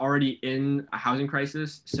California is already in a housing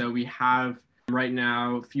crisis. So we have right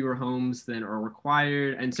now fewer homes than are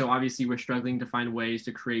required. And so obviously we're struggling to find ways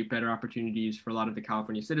to create better opportunities for a lot of the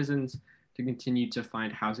California citizens to continue to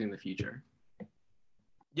find housing in the future.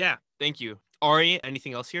 Yeah, thank you. Ari,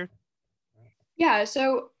 anything else here? Yeah,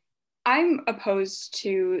 so I'm opposed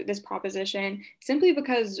to this proposition simply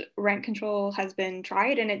because rent control has been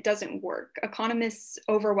tried and it doesn't work. Economists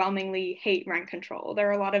overwhelmingly hate rent control. There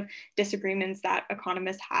are a lot of disagreements that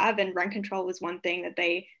economists have, and rent control is one thing that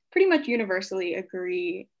they pretty much universally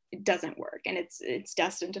agree it doesn't work and it's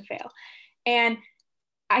destined to fail. And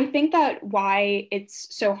I think that why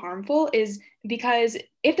it's so harmful is because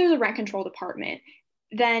if there's a rent control department,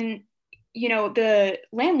 then the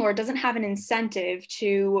landlord doesn't have an incentive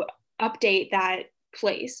to update that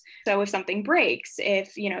place. So if something breaks,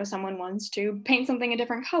 if someone wants to paint something a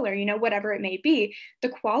different color, whatever it may be, the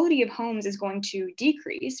quality of homes is going to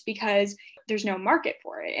decrease because there's no market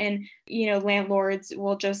for it. And landlords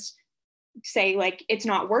will just say like it's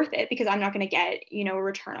not worth it because I'm not going to get a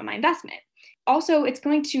return on my investment. Also, it's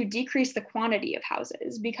going to decrease the quantity of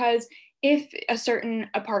houses because if a certain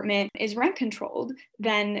apartment is rent controlled,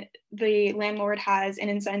 then the landlord has an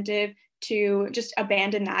incentive to just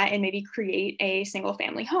abandon that and maybe create a single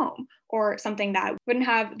family home or something that wouldn't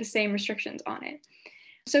have the same restrictions on it.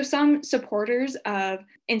 So some supporters of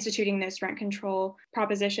instituting this rent control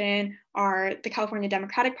proposition are the California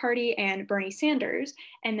Democratic Party and Bernie Sanders.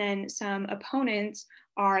 And then some opponents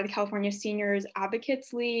are the California Seniors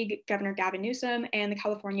Advocates League, Governor Gavin Newsom, and the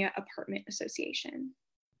California Apartment Association.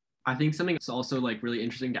 I think something that's also like really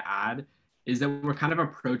interesting to add is that we're kind of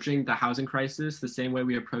approaching the housing crisis the same way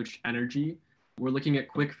we approached energy, We're looking at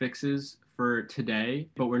quick fixes for today,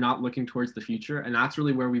 but we're not looking towards the future. And that's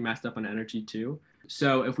really where we messed up on energy too.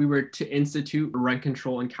 So if we were to institute rent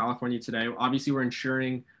control in California today, obviously we're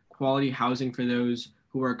ensuring quality housing for those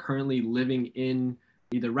who are currently living in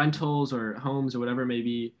either rentals or homes or whatever it may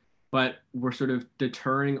be, but we're sort of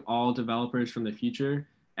deterring all developers from the future.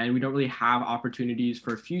 And we don't really have opportunities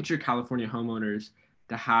for future California homeowners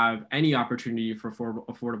to have any opportunity for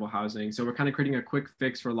affordable housing. So we're kind of creating a quick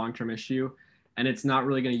fix for a long-term issue, and it's not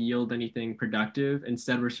really going to yield anything productive.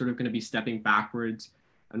 Instead, we're sort of going to be stepping backwards,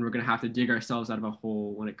 and we're going to have to dig ourselves out of a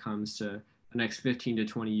hole when it comes to the next 15 to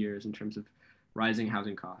 20 years in terms of rising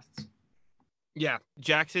housing costs. Yeah,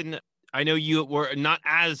 Jackson, I know you were not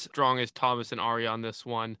as strong as Thomas and Ari on this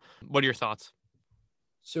one. What are your thoughts?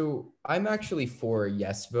 So I'm actually for a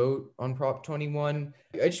yes vote on Prop 21.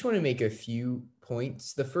 I just want to make a few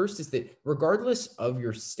points. The first is that regardless of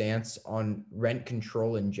your stance on rent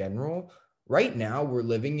control in general, right now we're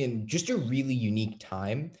living in just a really unique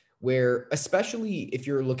time where, especially if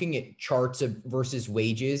you're looking at charts of versus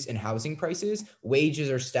wages and housing prices, wages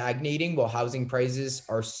are stagnating while housing prices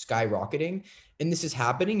are skyrocketing. And this is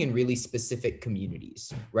happening in really specific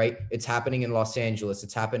communities, right? It's happening in Los Angeles.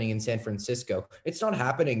 It's happening in San Francisco. It's not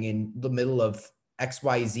happening in the middle of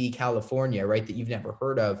XYZ California, right? That you've never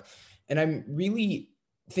heard of. And I'm really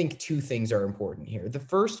think two things are important here. The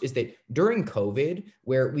first is that during COVID,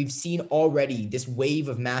 where we've seen already this wave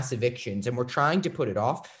of mass evictions and we're trying to put it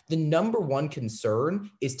off, the number one concern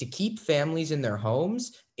is to keep families in their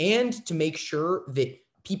homes and to make sure that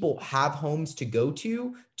people have homes to go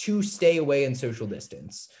to stay away and social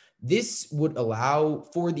distance. This would allow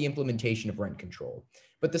for the implementation of rent control.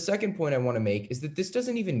 But the second point I want to make is that this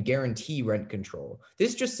doesn't even guarantee rent control.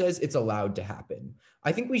 This just says it's allowed to happen.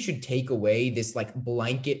 I think we should take away this like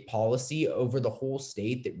blanket policy over the whole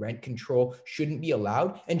state that rent control shouldn't be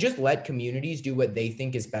allowed and just let communities do what they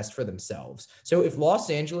think is best for themselves. So if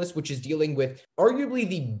Los Angeles, which is dealing with arguably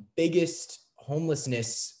the biggest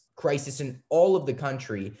homelessness crisis in all of the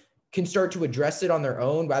country, can start to address it on their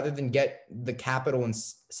own rather than get the capital in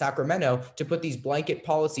Sacramento to put these blanket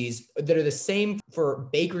policies that are the same for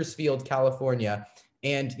Bakersfield, California,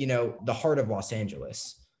 and, the heart of Los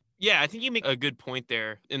Angeles. Yeah, I think you make a good point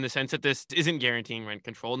there in the sense that this isn't guaranteeing rent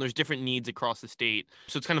control and there's different needs across the state.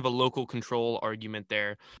 So it's kind of a local control argument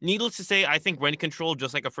there. Needless to say, I think rent control,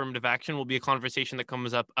 just like affirmative action, will be a conversation that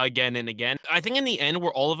comes up again and again. I think in the end,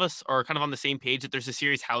 where all of us are kind of on the same page that there's a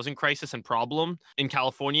serious housing crisis and problem in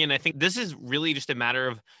California. And I think this is really just a matter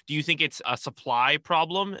of, do you think it's a supply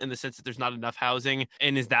problem in the sense that there's not enough housing?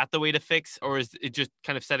 And is that the way to fix? Or is it just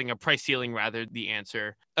kind of setting a price ceiling rather the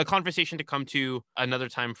answer? A conversation to come to another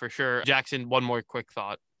time for sure. Jackson, one more quick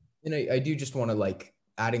thought. And I do just want to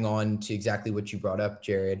adding on to exactly what you brought up,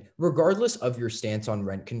 Jared, regardless of your stance on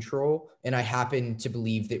rent control, and I happen to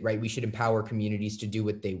believe that, right, we should empower communities to do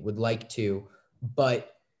what they would like to,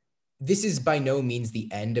 but this is by no means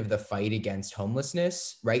the end of the fight against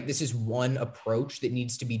homelessness, right? This is one approach that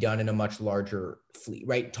needs to be done in a much larger fleet,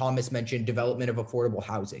 right? Thomas mentioned development of affordable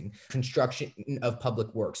housing, construction of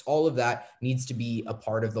public works. All of that needs to be a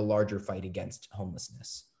part of the larger fight against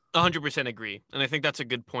homelessness. 100% agree. And I think that's a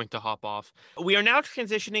good point to hop off. We are now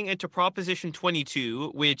transitioning into Proposition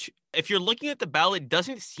 22, which, if you're looking at the ballot,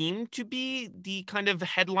 doesn't seem to be the kind of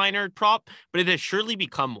headliner prop, but it has surely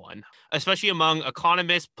become one, especially among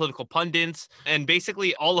economists, political pundits, and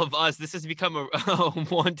basically all of us. This has become a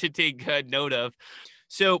one to take note of.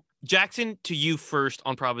 So, Jackson, to you first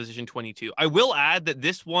on Proposition 22. I will add that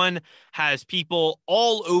this one has people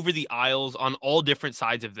all over the aisles on all different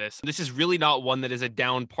sides of this. This is really not one that is a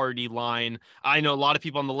down party line. I know a lot of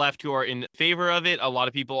people on the left who are in favor of it, a lot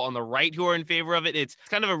of people on the right who are in favor of it. It's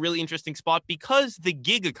kind of a really interesting spot because the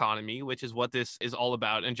gig economy, which is what this is all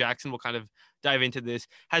about, and Jackson will kind of dive into this,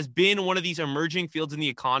 has been one of these emerging fields in the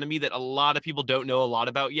economy that a lot of people don't know a lot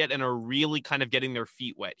about yet and are really kind of getting their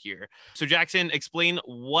feet wet here. So Jackson, explain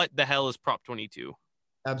what the hell is Prop 22?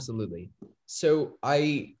 Absolutely. So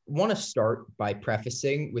I want to start by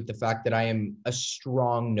prefacing with the fact that I am a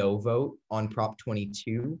strong no vote on Prop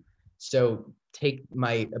 22. So take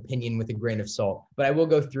my opinion with a grain of salt, but I will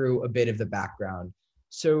go through a bit of the background.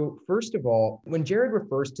 So first of all, when Jared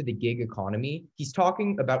refers to the gig economy, he's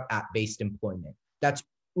talking about app-based employment. That's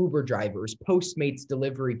Uber drivers, Postmates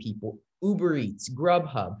delivery people, Uber Eats,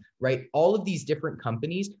 Grubhub, right? All of these different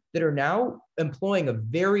companies that are now employing a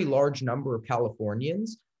very large number of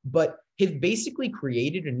Californians, but have basically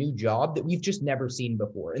created a new job that we've just never seen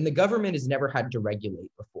before. And the government has never had to regulate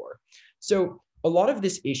before. So a lot of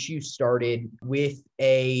this issue started with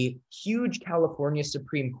a huge California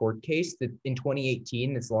Supreme Court case that in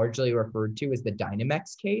 2018 that's largely referred to as the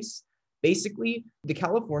Dynamex case. Basically, the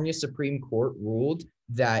California Supreme Court ruled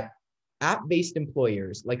that app-based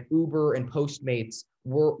employers like Uber and Postmates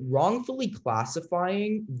were wrongfully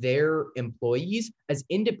classifying their employees as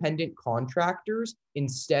independent contractors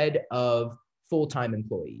instead of full-time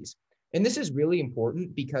employees. And this is really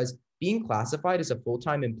important because being classified as a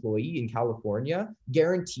full-time employee in California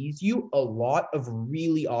guarantees you a lot of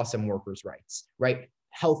really awesome workers' rights, right?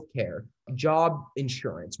 Healthcare, job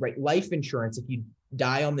insurance, right? Life insurance if you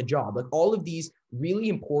die on the job, like all of these really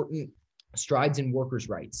important strides in workers'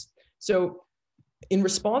 rights. So in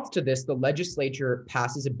response to this, the legislature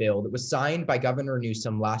passes a bill that was signed by Governor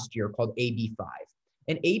Newsom last year called AB 5.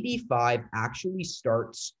 And AB 5 actually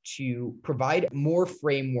starts to provide more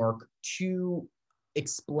framework to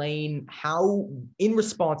explain how, in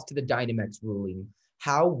response to the Dynamex ruling,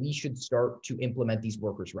 how we should start to implement these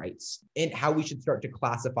workers' rights and how we should start to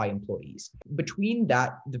classify employees. Between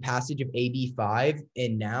that, the passage of AB 5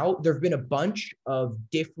 and now, there have been a bunch of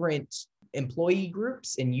different employee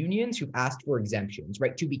groups and unions who've asked for exemptions,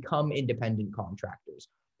 right, to become independent contractors.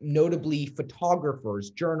 Notably,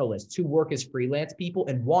 photographers, journalists who work as freelance people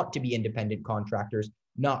and want to be independent contractors,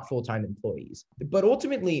 not full-time employees. But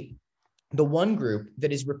ultimately, the one group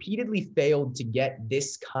that has repeatedly failed to get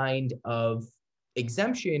this kind of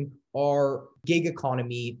exemption are gig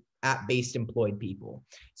economy app-based employed people.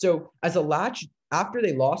 So as a latch, after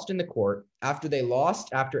they lost in the court,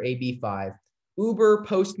 after AB 5, Uber,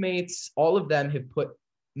 Postmates, all of them have put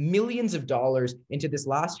millions of dollars into this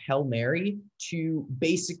last Hail Mary to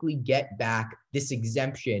basically get back this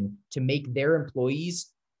exemption to make their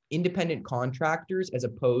employees independent contractors as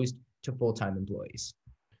opposed to full-time employees.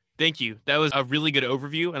 Thank you. That was a really good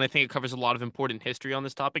overview, and I think it covers a lot of important history on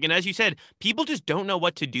this topic. And as you said, people just don't know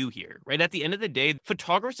what to do here, right? At the end of the day,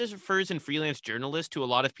 photographers and freelance journalists to a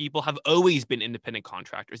lot of people have always been independent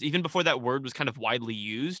contractors, even before that word was kind of widely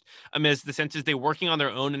used. As the sense is they're working on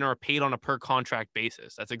their own and are paid on a per contract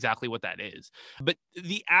basis. That's exactly what that is. But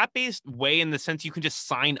the app-based way, in the sense you can just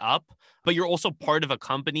sign up, but you're also part of a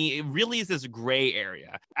company, it really is this gray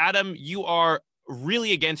area. Adam, you are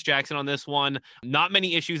really against Jackson on this one. Not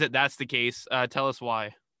many issues that's the case. Tell us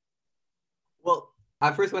why. Well,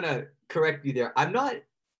 I first want to correct you there. I'm not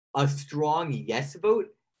a strong yes vote.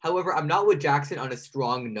 However, I'm not with Jackson on a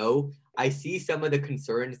strong no. I see some of the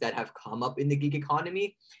concerns that have come up in the gig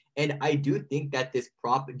economy, and I do think that this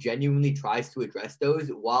prop genuinely tries to address those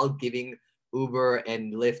while giving Uber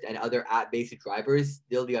and Lyft and other app-based drivers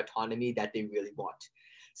still the autonomy that they really want.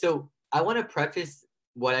 So I want to preface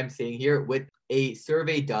what I'm saying here with a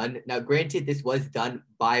survey done. Now, granted, this was done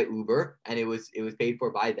by Uber and it was paid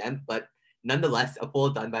for by them, but nonetheless, a poll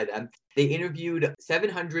done by them. They interviewed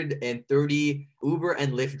 730 Uber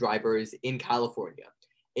and Lyft drivers in California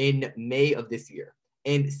in May of this year.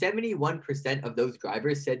 And 71% of those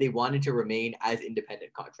drivers said they wanted to remain as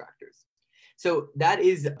independent contractors. So that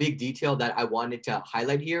is a big detail that I wanted to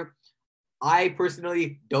highlight here. I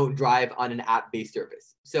personally don't drive on an app-based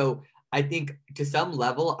service. So I think to some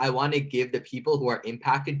level, I want to give the people who are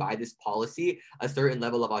impacted by this policy a certain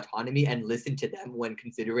level of autonomy and listen to them when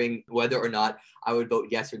considering whether or not I would vote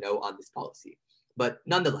yes or no on this policy. But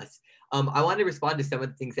nonetheless, I want to respond to some of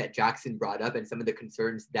the things that Jackson brought up and some of the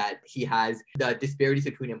concerns that he has, the disparities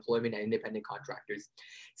between employment and independent contractors.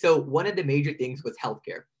 So one of the major things was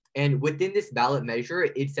healthcare. And within this ballot measure,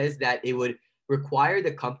 it says that it would require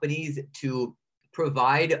the companies to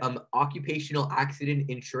provide occupational accident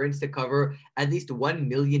insurance to cover at least $1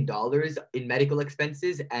 million in medical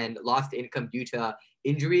expenses and lost income due to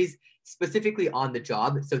injuries, specifically on the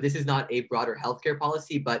job. So this is not a broader healthcare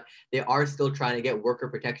policy, but they are still trying to get worker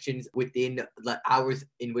protections within the hours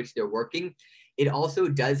in which they're working. It also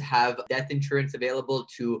does have death insurance available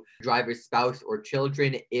to driver's spouse or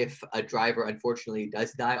children if a driver unfortunately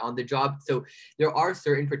does die on the job. So there are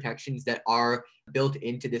certain protections that are built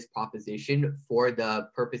into this proposition for the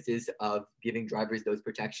purposes of giving drivers those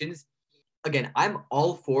protections. Again, I'm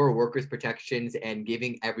all for workers' protections and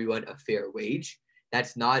giving everyone a fair wage.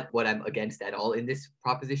 That's not what I'm against at all in this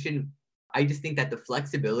proposition. I just think that the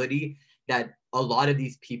flexibility that a lot of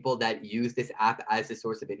these people that use this app as a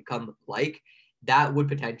source of income that would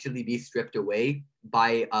potentially be stripped away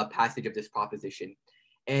by a passage of this proposition.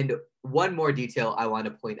 And one more detail I want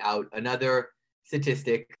to point out, another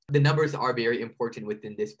statistic, the numbers are very important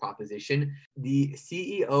within this proposition. The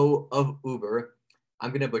CEO of Uber, I'm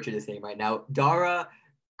going to butcher this name right now, Dara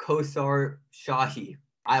Khosrowshahi.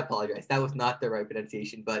 I apologize. That was not the right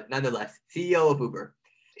pronunciation, but nonetheless, CEO of Uber.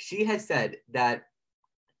 She has said that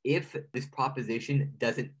if this proposition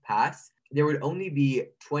doesn't pass, there would only be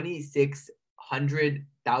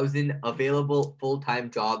 26,000 available full-time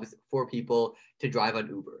jobs for people to drive on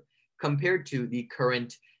Uber. compared to the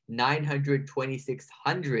current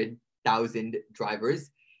 926,000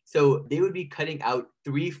 drivers. So they would be cutting out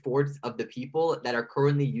 3/4 of the people that are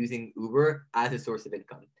currently using Uber as a source of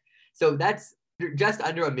income. So that's just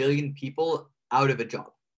under 1 million people out of a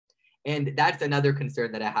job. And that's another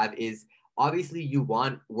concern that I have is obviously you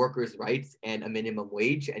want workers' rights and a minimum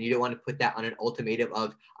wage, and you don't want to put that on an ultimatum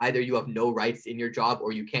of either you have no rights in your job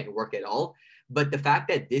or you can't work at all. But the fact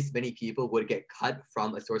that this many people would get cut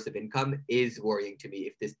from a source of income is worrying to me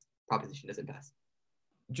if this proposition doesn't pass.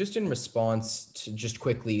 Just in response to just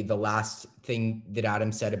quickly, the last thing that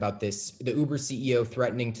Adam said about this, the Uber CEO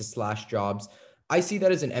threatening to slash jobs, I see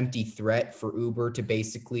that as an empty threat for Uber to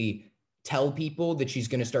basically tell people that she's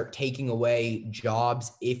going to start taking away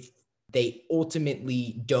jobs if they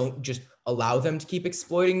ultimately don't just allow them to keep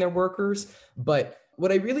exploiting their workers. But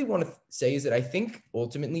what I really want to say is that I think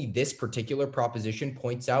ultimately this particular proposition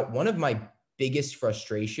points out one of my biggest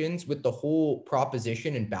frustrations with the whole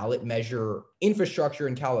proposition and ballot measure infrastructure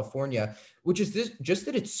in California, which is this, just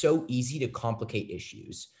that it's so easy to complicate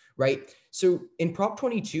issues, right? So in Prop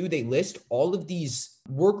 22, they list all of these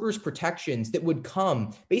workers' protections that would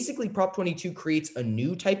come. Basically, Prop 22 creates a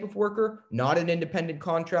new type of worker, not an independent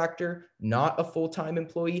contractor, not a full-time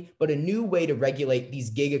employee, but a new way to regulate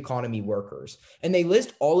these gig economy workers. And they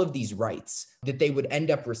list all of these rights that they would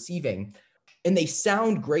end up receiving. And they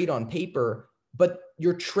sound great on paper, but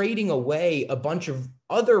you're trading away a bunch of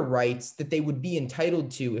other rights that they would be entitled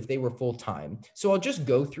to if they were full-time. So I'll just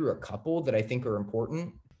go through a couple that I think are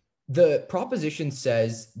important. The proposition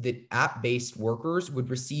says that app-based workers would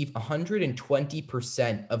receive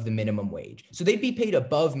 120% of the minimum wage. So they'd be paid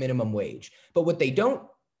above minimum wage. But what they don't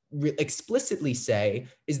explicitly say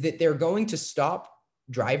is that they're going to stop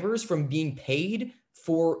drivers from being paid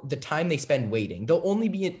for the time they spend waiting. They'll only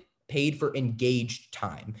be paid for engaged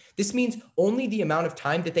time. This means only the amount of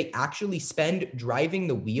time that they actually spend driving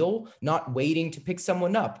the wheel, not waiting to pick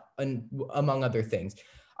someone up, and among other things.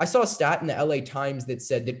 I saw a stat in the LA Times that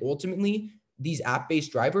said that ultimately these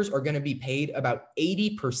app-based drivers are going to be paid about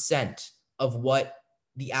 80% of what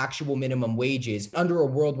the actual minimum wage is under a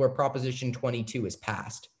world where Proposition 22 is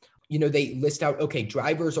passed. You know, they list out, okay,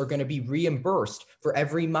 drivers are going to be reimbursed for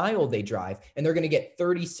every mile they drive, and they're going to get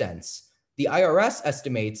 30 cents. The IRS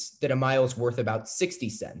estimates that a mile is worth about 60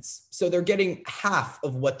 cents. So they're getting half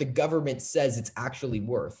of what the government says it's actually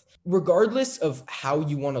worth. Regardless of how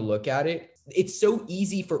you want to look at it, it's so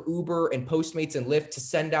easy for Uber and Postmates and Lyft to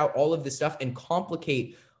send out all of this stuff and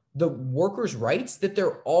complicate the workers' rights that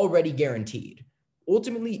they're already guaranteed.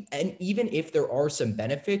 Ultimately, and even if there are some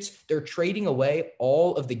benefits, they're trading away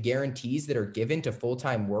all of the guarantees that are given to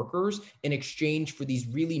full-time workers in exchange for these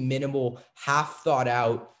really minimal, half thought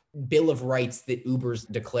out Bill of Rights that Uber's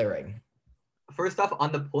declaring. First off,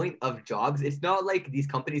 on the point of jobs, it's not like these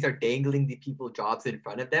companies are dangling the people jobs in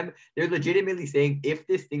front of them. They're legitimately saying if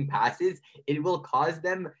this thing passes, it will cause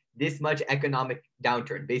them this much economic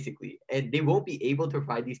downturn, basically. And they won't be able to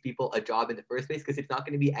provide these people a job in the first place because it's not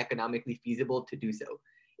going to be economically feasible to do so.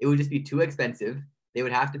 It would just be too expensive. They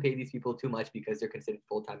would have to pay these people too much because they're considered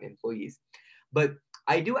full-time employees. But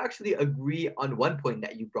I do actually agree on one point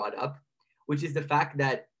that you brought up, which is the fact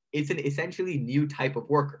that it's an essentially new type of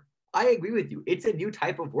worker. I agree with you. It's a new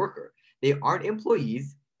type of worker. They aren't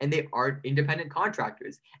employees and they aren't independent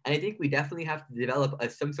contractors. And I think we definitely have to develop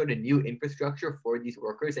some sort of new infrastructure for these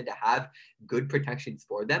workers and to have good protections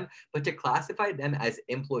for them. But to classify them as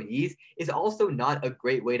employees is also not a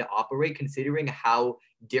great way to operate, considering how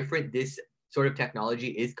different this sort of technology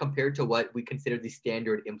is compared to what we consider the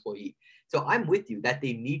standard employee. So I'm with you that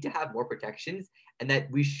they need to have more protections and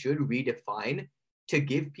that we should redefine to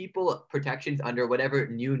give people protections under whatever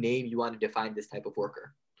new name you want to define this type of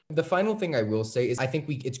worker. The final thing I will say is I think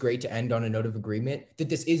it's great to end on a note of agreement that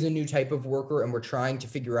this is a new type of worker and we're trying to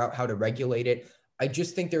figure out how to regulate it. I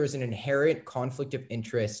just think there is an inherent conflict of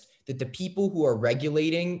interest that the people who are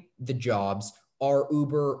regulating the jobs are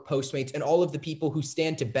Uber, Postmates, and all of the people who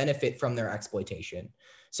stand to benefit from their exploitation.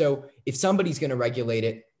 So if somebody's going to regulate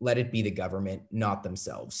it, let it be the government, not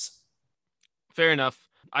themselves. Fair enough.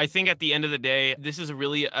 I think at the end of the day, this is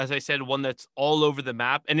really, as I said, one that's all over the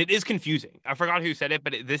map, and it is confusing. I forgot who said it,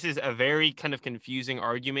 but this is a very kind of confusing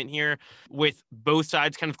argument here with both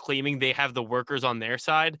sides kind of claiming they have the workers on their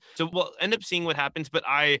side. So we'll end up seeing what happens, but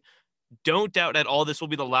I don't doubt at all this will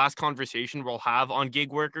be the last conversation we'll have on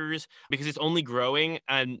gig workers because it's only growing.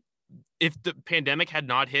 And if the pandemic had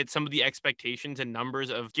not hit, some of the expectations and numbers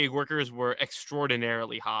of gig workers were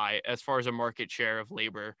extraordinarily high as far as a market share of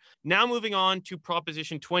labor. Now moving on to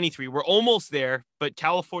Proposition 23. We're almost there, but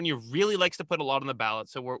California really likes to put a lot on the ballot.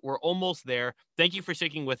 So we're almost there. Thank you for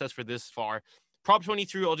sticking with us for this far. Prop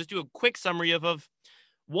 23, I'll just do a quick summary of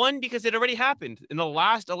one, because it already happened. In the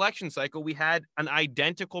last election cycle, we had an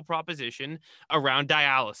identical proposition around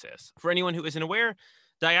dialysis. For anyone who isn't aware,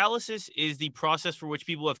 dialysis is the process for which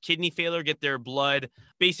people who have kidney failure get their blood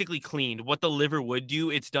basically cleaned. What the liver would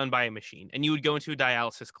do, it's done by a machine, and you would go into a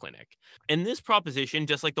dialysis clinic. And this proposition,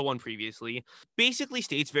 just like the one previously, basically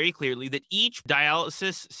states very clearly that each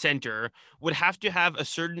dialysis center would have to have a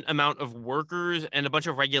certain amount of workers and a bunch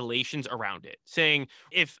of regulations around it, saying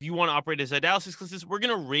if you want to operate as a dialysis clinic, we're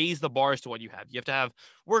going to raise the bars to what you have. You have to have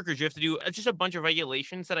workers, you have to do just a bunch of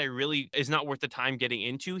regulations that I really is not worth the time getting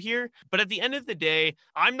into here. But at the end of the day,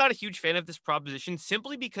 I'm not a huge fan of this proposition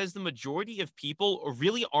simply because the majority of people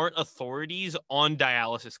really aren't authorities on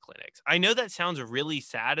dialysis clinics. I know that sounds really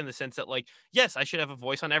sad in the sense that, like, yes, I should have a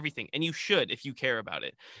voice on everything, and you should if you care about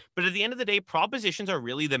it. But at the end of the day, propositions are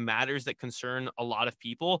really the matters that concern a lot of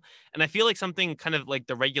people. And I feel like something kind of like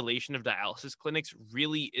the regulation of dialysis clinics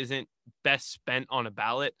really isn't best spent on a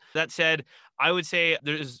ballot. That said, I would say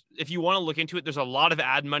if you want to look into it, there's a lot of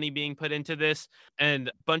ad money being put into this and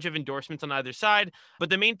a bunch of endorsements on either side. But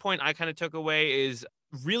the main point I kind of took away is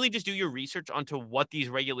really just do your research onto what these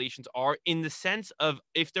regulations are in the sense of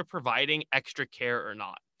if they're providing extra care or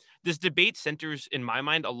not. This debate centers, in my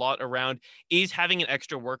mind, a lot around, is having an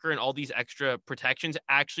extra worker and all these extra protections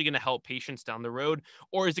actually going to help patients down the road,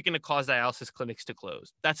 or is it going to cause dialysis clinics to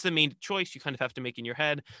close? That's the main choice you kind of have to make in your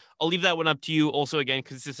head. I'll leave that one up to you also, again,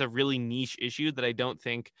 because this is a really niche issue that I don't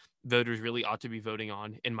think voters really ought to be voting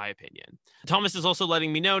on, in my opinion. Thomas is also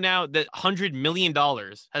letting me know now that $100 million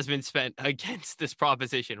has been spent against this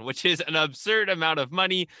proposition, which is an absurd amount of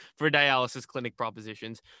money for dialysis clinic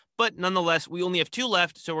propositions. But nonetheless, we only have two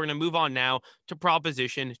left, so we're going to move on now to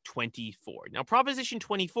Proposition 24. Now, Proposition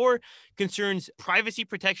 24 concerns privacy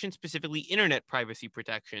protection, specifically internet privacy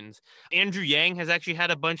protections. Andrew Yang has actually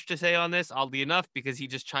had a bunch to say on this, oddly enough, because he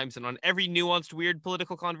just chimes in on every nuanced, weird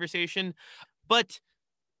political conversation. But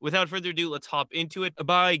without further ado, let's hop into it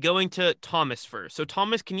by going to Thomas first. So,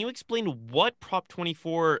 Thomas, can you explain what Prop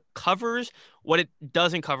 24 covers, what it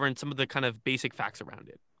doesn't cover, and some of the kind of basic facts around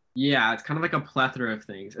it? Yeah, it's kind of like a plethora of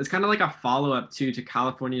things. It's kind of like a follow-up to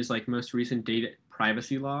California's like most recent data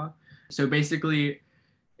privacy law. So basically,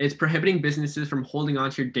 it's prohibiting businesses from holding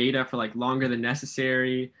onto your data for like longer than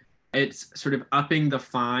necessary. It's sort of upping the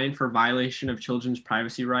fine for violation of children's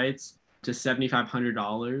privacy rights to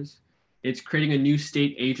 $7,500. It's creating a new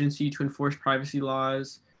state agency to enforce privacy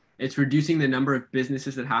laws. It's reducing the number of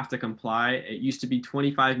businesses that have to comply. It used to be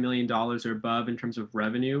 $25 million or above in terms of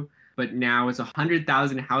revenue, but now it's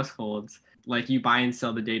 100,000 households. Like you buy and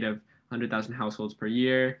sell the data of 100,000 households per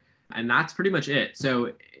year. And that's pretty much it.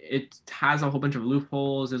 So it has a whole bunch of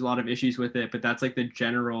loopholes. There's a lot of issues with it, but that's like the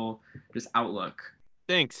general just outlook.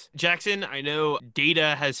 Thanks. Jackson, I know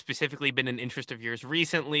data has specifically been an interest of yours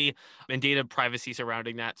recently and data privacy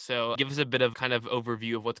surrounding that. So give us a bit of kind of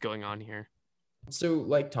overview of what's going on here. So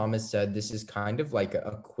like Thomas said, this is kind of like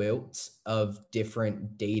a quilt of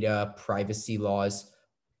different data privacy laws.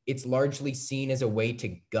 It's largely seen as a way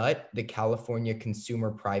to gut the California Consumer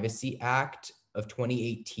Privacy Act of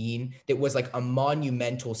 2018 that was like a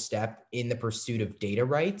monumental step in the pursuit of data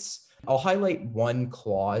rights. I'll highlight one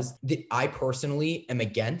clause that I personally am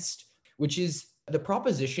against, which is the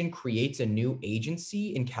proposition creates a new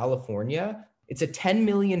agency in California. It's a $10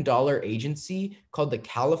 million agency called the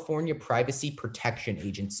California Privacy Protection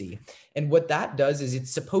Agency. And what that does is it's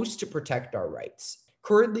supposed to protect our rights.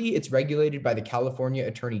 Currently, it's regulated by the California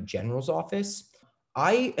Attorney General's office.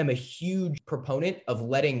 I am a huge proponent of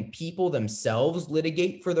letting people themselves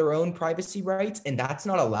litigate for their own privacy rights, and that's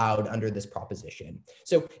not allowed under this proposition.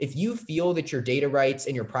 So if you feel that your data rights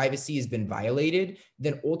and your privacy has been violated,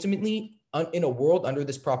 then ultimately, in a world under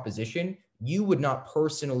this proposition, you would not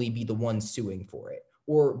personally be the one suing for it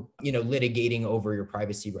or, litigating over your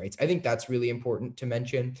privacy rights. I think that's really important to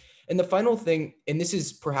mention. And the final thing, and this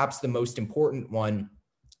is perhaps the most important one,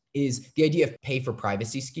 is the idea of pay for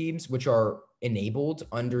privacy schemes, which are enabled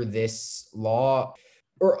under this law,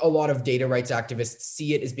 or a lot of data rights activists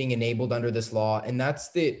see it as being enabled under this law. And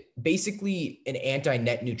that's basically an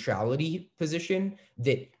anti-net neutrality position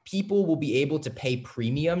that people will be able to pay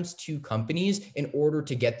premiums to companies in order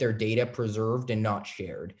to get their data preserved and not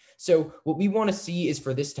shared. So what we want to see is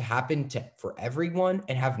for this to happen for everyone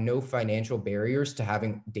and have no financial barriers to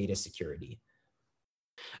having data security.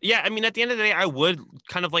 Yeah, I mean, at the end of the day, I would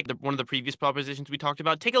kind of like one of the previous propositions we talked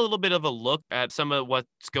about, take a little bit of a look at some of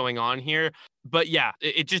what's going on here. But yeah,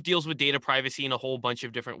 it just deals with data privacy in a whole bunch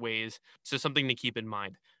of different ways. So something to keep in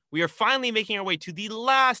mind. we are finally making our way to the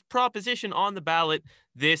last proposition on the ballot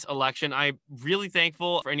this election. I'm really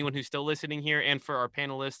thankful for anyone who's still listening here and for our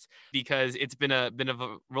panelists because it's been a bit of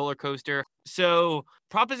a roller coaster. So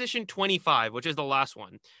Proposition 25, which is the last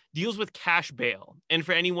one, deals with cash bail. And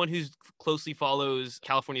for anyone who closely follows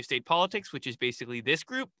California state politics, which is basically this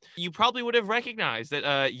group, you probably would have recognized that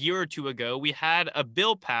a year or two ago, we had a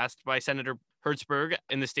bill passed by Senator Hertzberg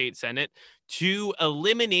in the state Senate to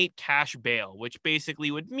eliminate cash bail, which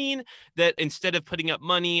basically would mean that instead of putting up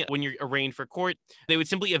money when you're arraigned for court, they would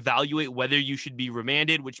simply evaluate whether you should be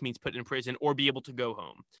remanded, which means put in prison, or be able to go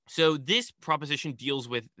home. So this proposition deals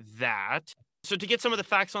with that. So to get some of the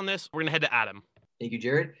facts on this, we're going to head to Adam. Thank you,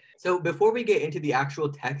 Jared. So before we get into the actual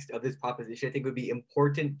text of this proposition, I think it would be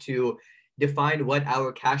important to define what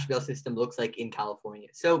our cash bail system looks like in California.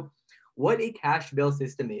 So what a cash bail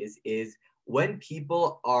system is when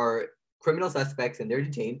people are criminal suspects and they're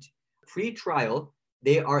detained, pre-trial,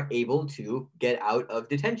 they are able to get out of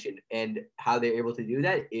detention. And how they're able to do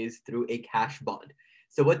that is through a cash bond.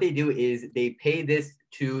 So what they do is they pay this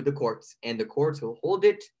to the courts, and the courts will hold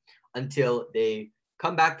it until they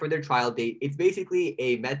come back for their trial date. It's basically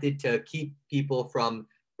a method to keep people from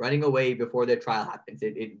running away before their trial happens.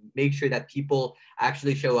 It makes sure that people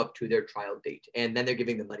actually show up to their trial date, and then they're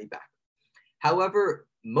giving the money back. However,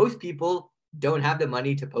 most people don't have the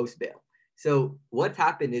money to post bail. So what's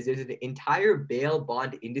happened is there's an entire bail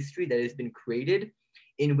bond industry that has been created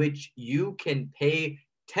in which you can pay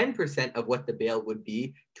 10% of what the bail would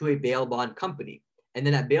be to a bail bond company. And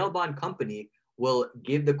then that bail bond company will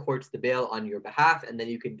give the courts the bail on your behalf, and then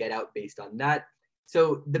you can get out based on that.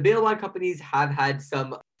 So the bail bond companies have had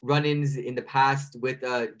some run-ins in the past with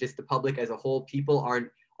just the public as a whole. People aren't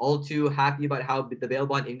all too happy about how the bail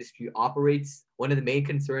bond industry operates. One of the main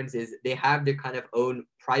concerns is they have their kind of own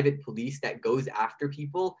private police that goes after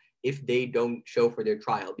people if they don't show for their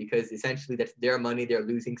trial, because essentially that's their money they're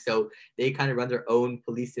losing. So they kind of run their own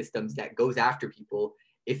police systems that goes after people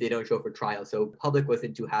if they don't show for trial. So the public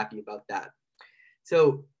wasn't too happy about that.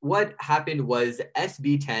 So what happened was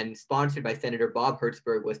SB 10, sponsored by Senator Bob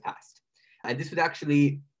Hertzberg, was passed. And this was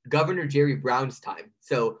actually Governor Jerry Brown's time.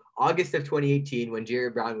 So August of 2018, when Jerry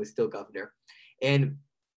Brown was still governor. And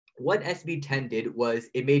what SB 10 did was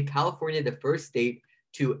it made California the first state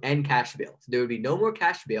to end cash bail. So there would be no more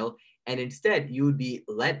cash bail, and instead you would be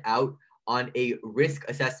let out on a risk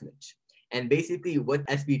assessment. And basically what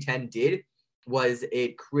SB 10 did was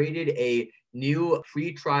it created a new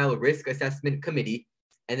pre-trial risk assessment committee,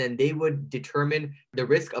 and then they would determine the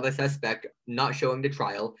risk of a suspect not showing the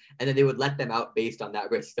trial, and then they would let them out based on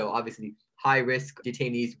that risk. So obviously high-risk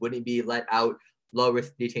detainees wouldn't be let out,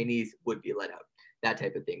 low-risk detainees would be let out, that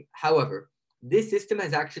type of thing. However, this system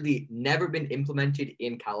has actually never been implemented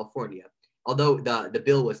in California, although the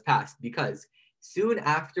bill was passed, because soon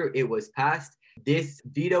after it was passed, this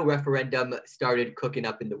veto referendum started cooking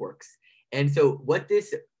up in the works. And so what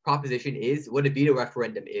this proposition is, what a veto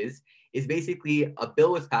referendum is basically a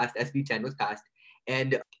bill was passed, SB 10 was passed,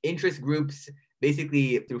 and interest groups,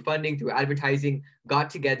 basically through funding, through advertising, got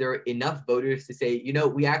together enough voters to say, you know,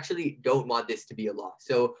 we actually don't want this to be a law.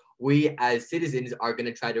 So we as citizens are going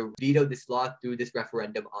to try to veto this law through this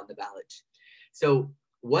referendum on the ballot. So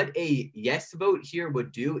what a yes vote here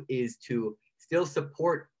would do is to still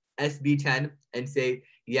support SB 10 and say,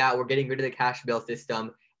 yeah, we're getting rid of the cash bail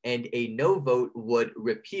system, and a no vote would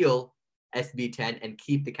repeal SB 10 and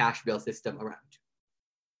keep the cash bail system around.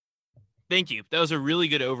 Thank you. That was a really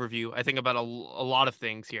good overview, I think, about a lot of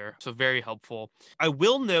things here. So very helpful. I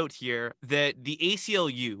will note here that the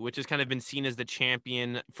ACLU, which has kind of been seen as the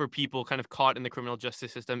champion for people kind of caught in the criminal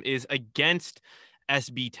justice system, is against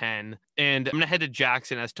SB 10. And I'm going to head to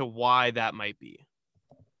Jackson as to why that might be.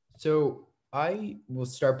 So I will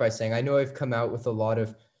start by saying, I know I've come out with a lot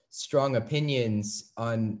of strong opinions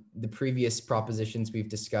on the previous propositions we've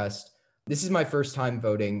discussed. This is my first time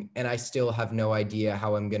voting, and I still have no idea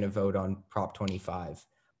how I'm going to vote on Prop 25.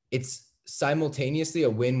 It's simultaneously a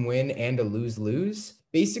win-win and a lose-lose.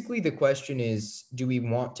 Basically, the question is, do we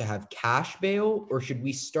want to have cash bail, or should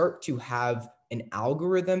we start to have an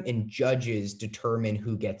algorithm and judges determine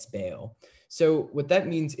who gets bail? So what that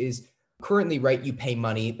means is currently, right, you pay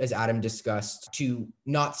money, as Adam discussed, to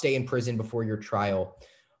not stay in prison before your trial.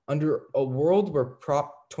 Under a world where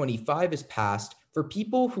Prop 25 is passed, for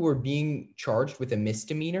people who are being charged with a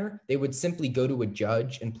misdemeanor, they would simply go to a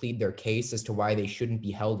judge and plead their case as to why they shouldn't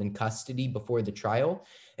be held in custody before the trial.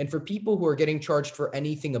 And for people who are getting charged for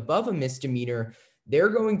anything above a misdemeanor, they're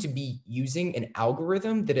going to be using an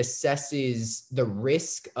algorithm that assesses the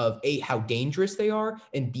risk of A, how dangerous they are,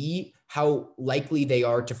 and B, how likely they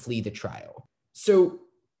are to flee the trial. So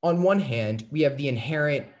on one hand, we have the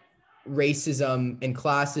inherent racism and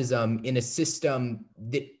classism in a system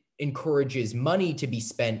that encourages money to be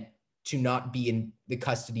spent to not be in the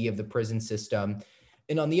custody of the prison system.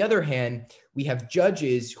 And on the other hand, we have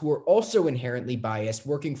judges who are also inherently biased,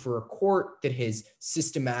 working for a court that has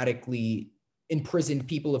systematically imprisoned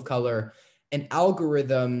people of color, and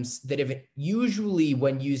algorithms that have usually,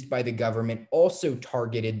 when used by the government, also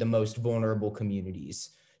targeted the most vulnerable communities.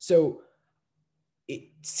 So it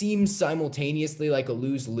seems simultaneously like a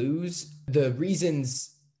lose-lose. The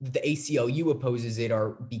reasons the ACLU opposes it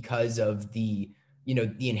are because of the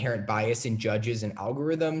inherent bias in judges and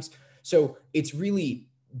algorithms. So it's really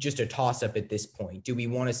just a toss-up at this point. Do we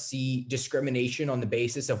want to see discrimination on the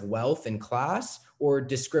basis of wealth and class, or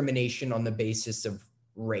discrimination on the basis of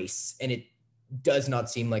race? And it does not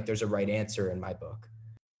seem like there's a right answer in my book.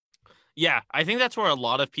 Yeah, I think that's where a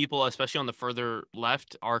lot of people, especially on the further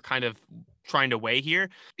left, are kind of trying to weigh here,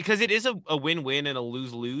 because it is a win-win and a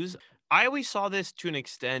lose-lose. I always saw this to an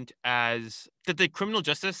extent as that the criminal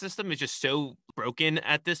justice system is just so broken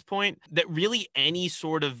at this point that really any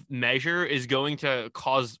sort of measure is going to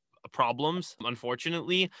cause problems,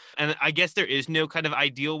 unfortunately. And I guess there is no kind of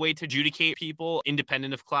ideal way to adjudicate people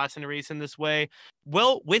independent of class and race in this way.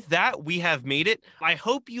 Well, with that, we have made it. I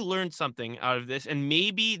hope you learned something out of this, and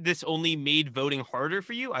maybe this only made voting harder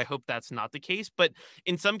for you. I hope that's not the case. But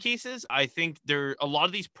in some cases, I think a lot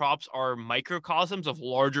of these props are microcosms of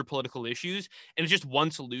larger political issues, and it's just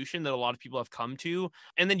one solution that a lot of people have come to.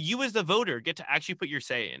 And then you as the voter get to actually put your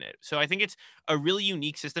say in it. So I think it's a really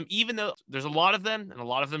unique system, even though there's a lot of them and a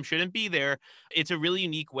lot of them shouldn't be there. It's a really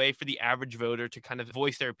unique way for the average voter to kind of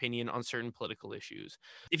voice their opinion on certain political issues.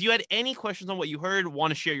 If you had any questions on what you heard,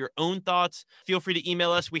 want to share your own thoughts, feel free to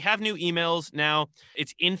email us. We have new emails now.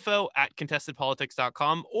 It's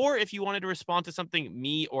info@contestedpolitics.com. Or if you wanted to respond to something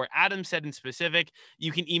me or Adam said in specific,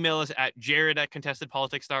 you can email us at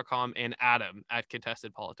jared@contestedpolitics.com and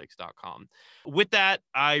adam@contestedpolitics.com. With that,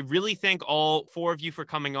 I really thank all four of you for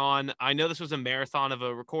coming on. I know this was a marathon of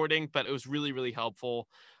a recording, but it was really, really helpful.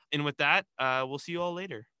 And with that, we'll see you all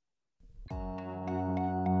later.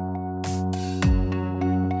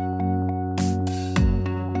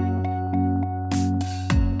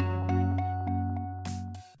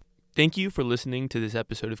 Thank you for listening to this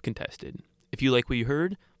episode of Contested. If you like what you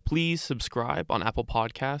heard, please subscribe on Apple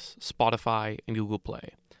Podcasts, Spotify, and Google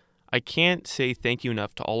Play. I can't say thank you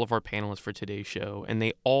enough to all of our panelists for today's show, and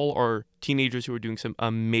they all are teenagers who are doing some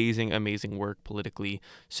amazing, amazing work politically.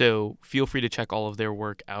 So feel free to check all of their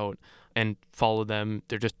work out and follow them.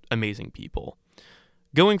 They're just amazing people.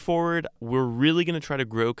 Going forward, we're really going to try to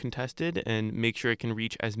grow Contested and make sure it can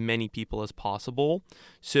reach as many people as possible.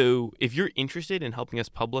 So if you're interested in helping us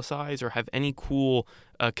publicize or have any cool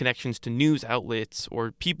connections to news outlets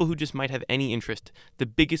or people who just might have any interest, the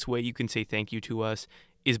biggest way you can say thank you to us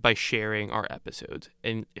is by sharing our episodes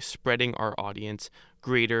and spreading our audience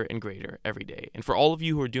greater and greater every day. And for all of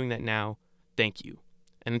you who are doing that now, thank you.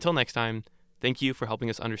 And until next time, thank you for helping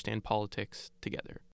us understand politics together.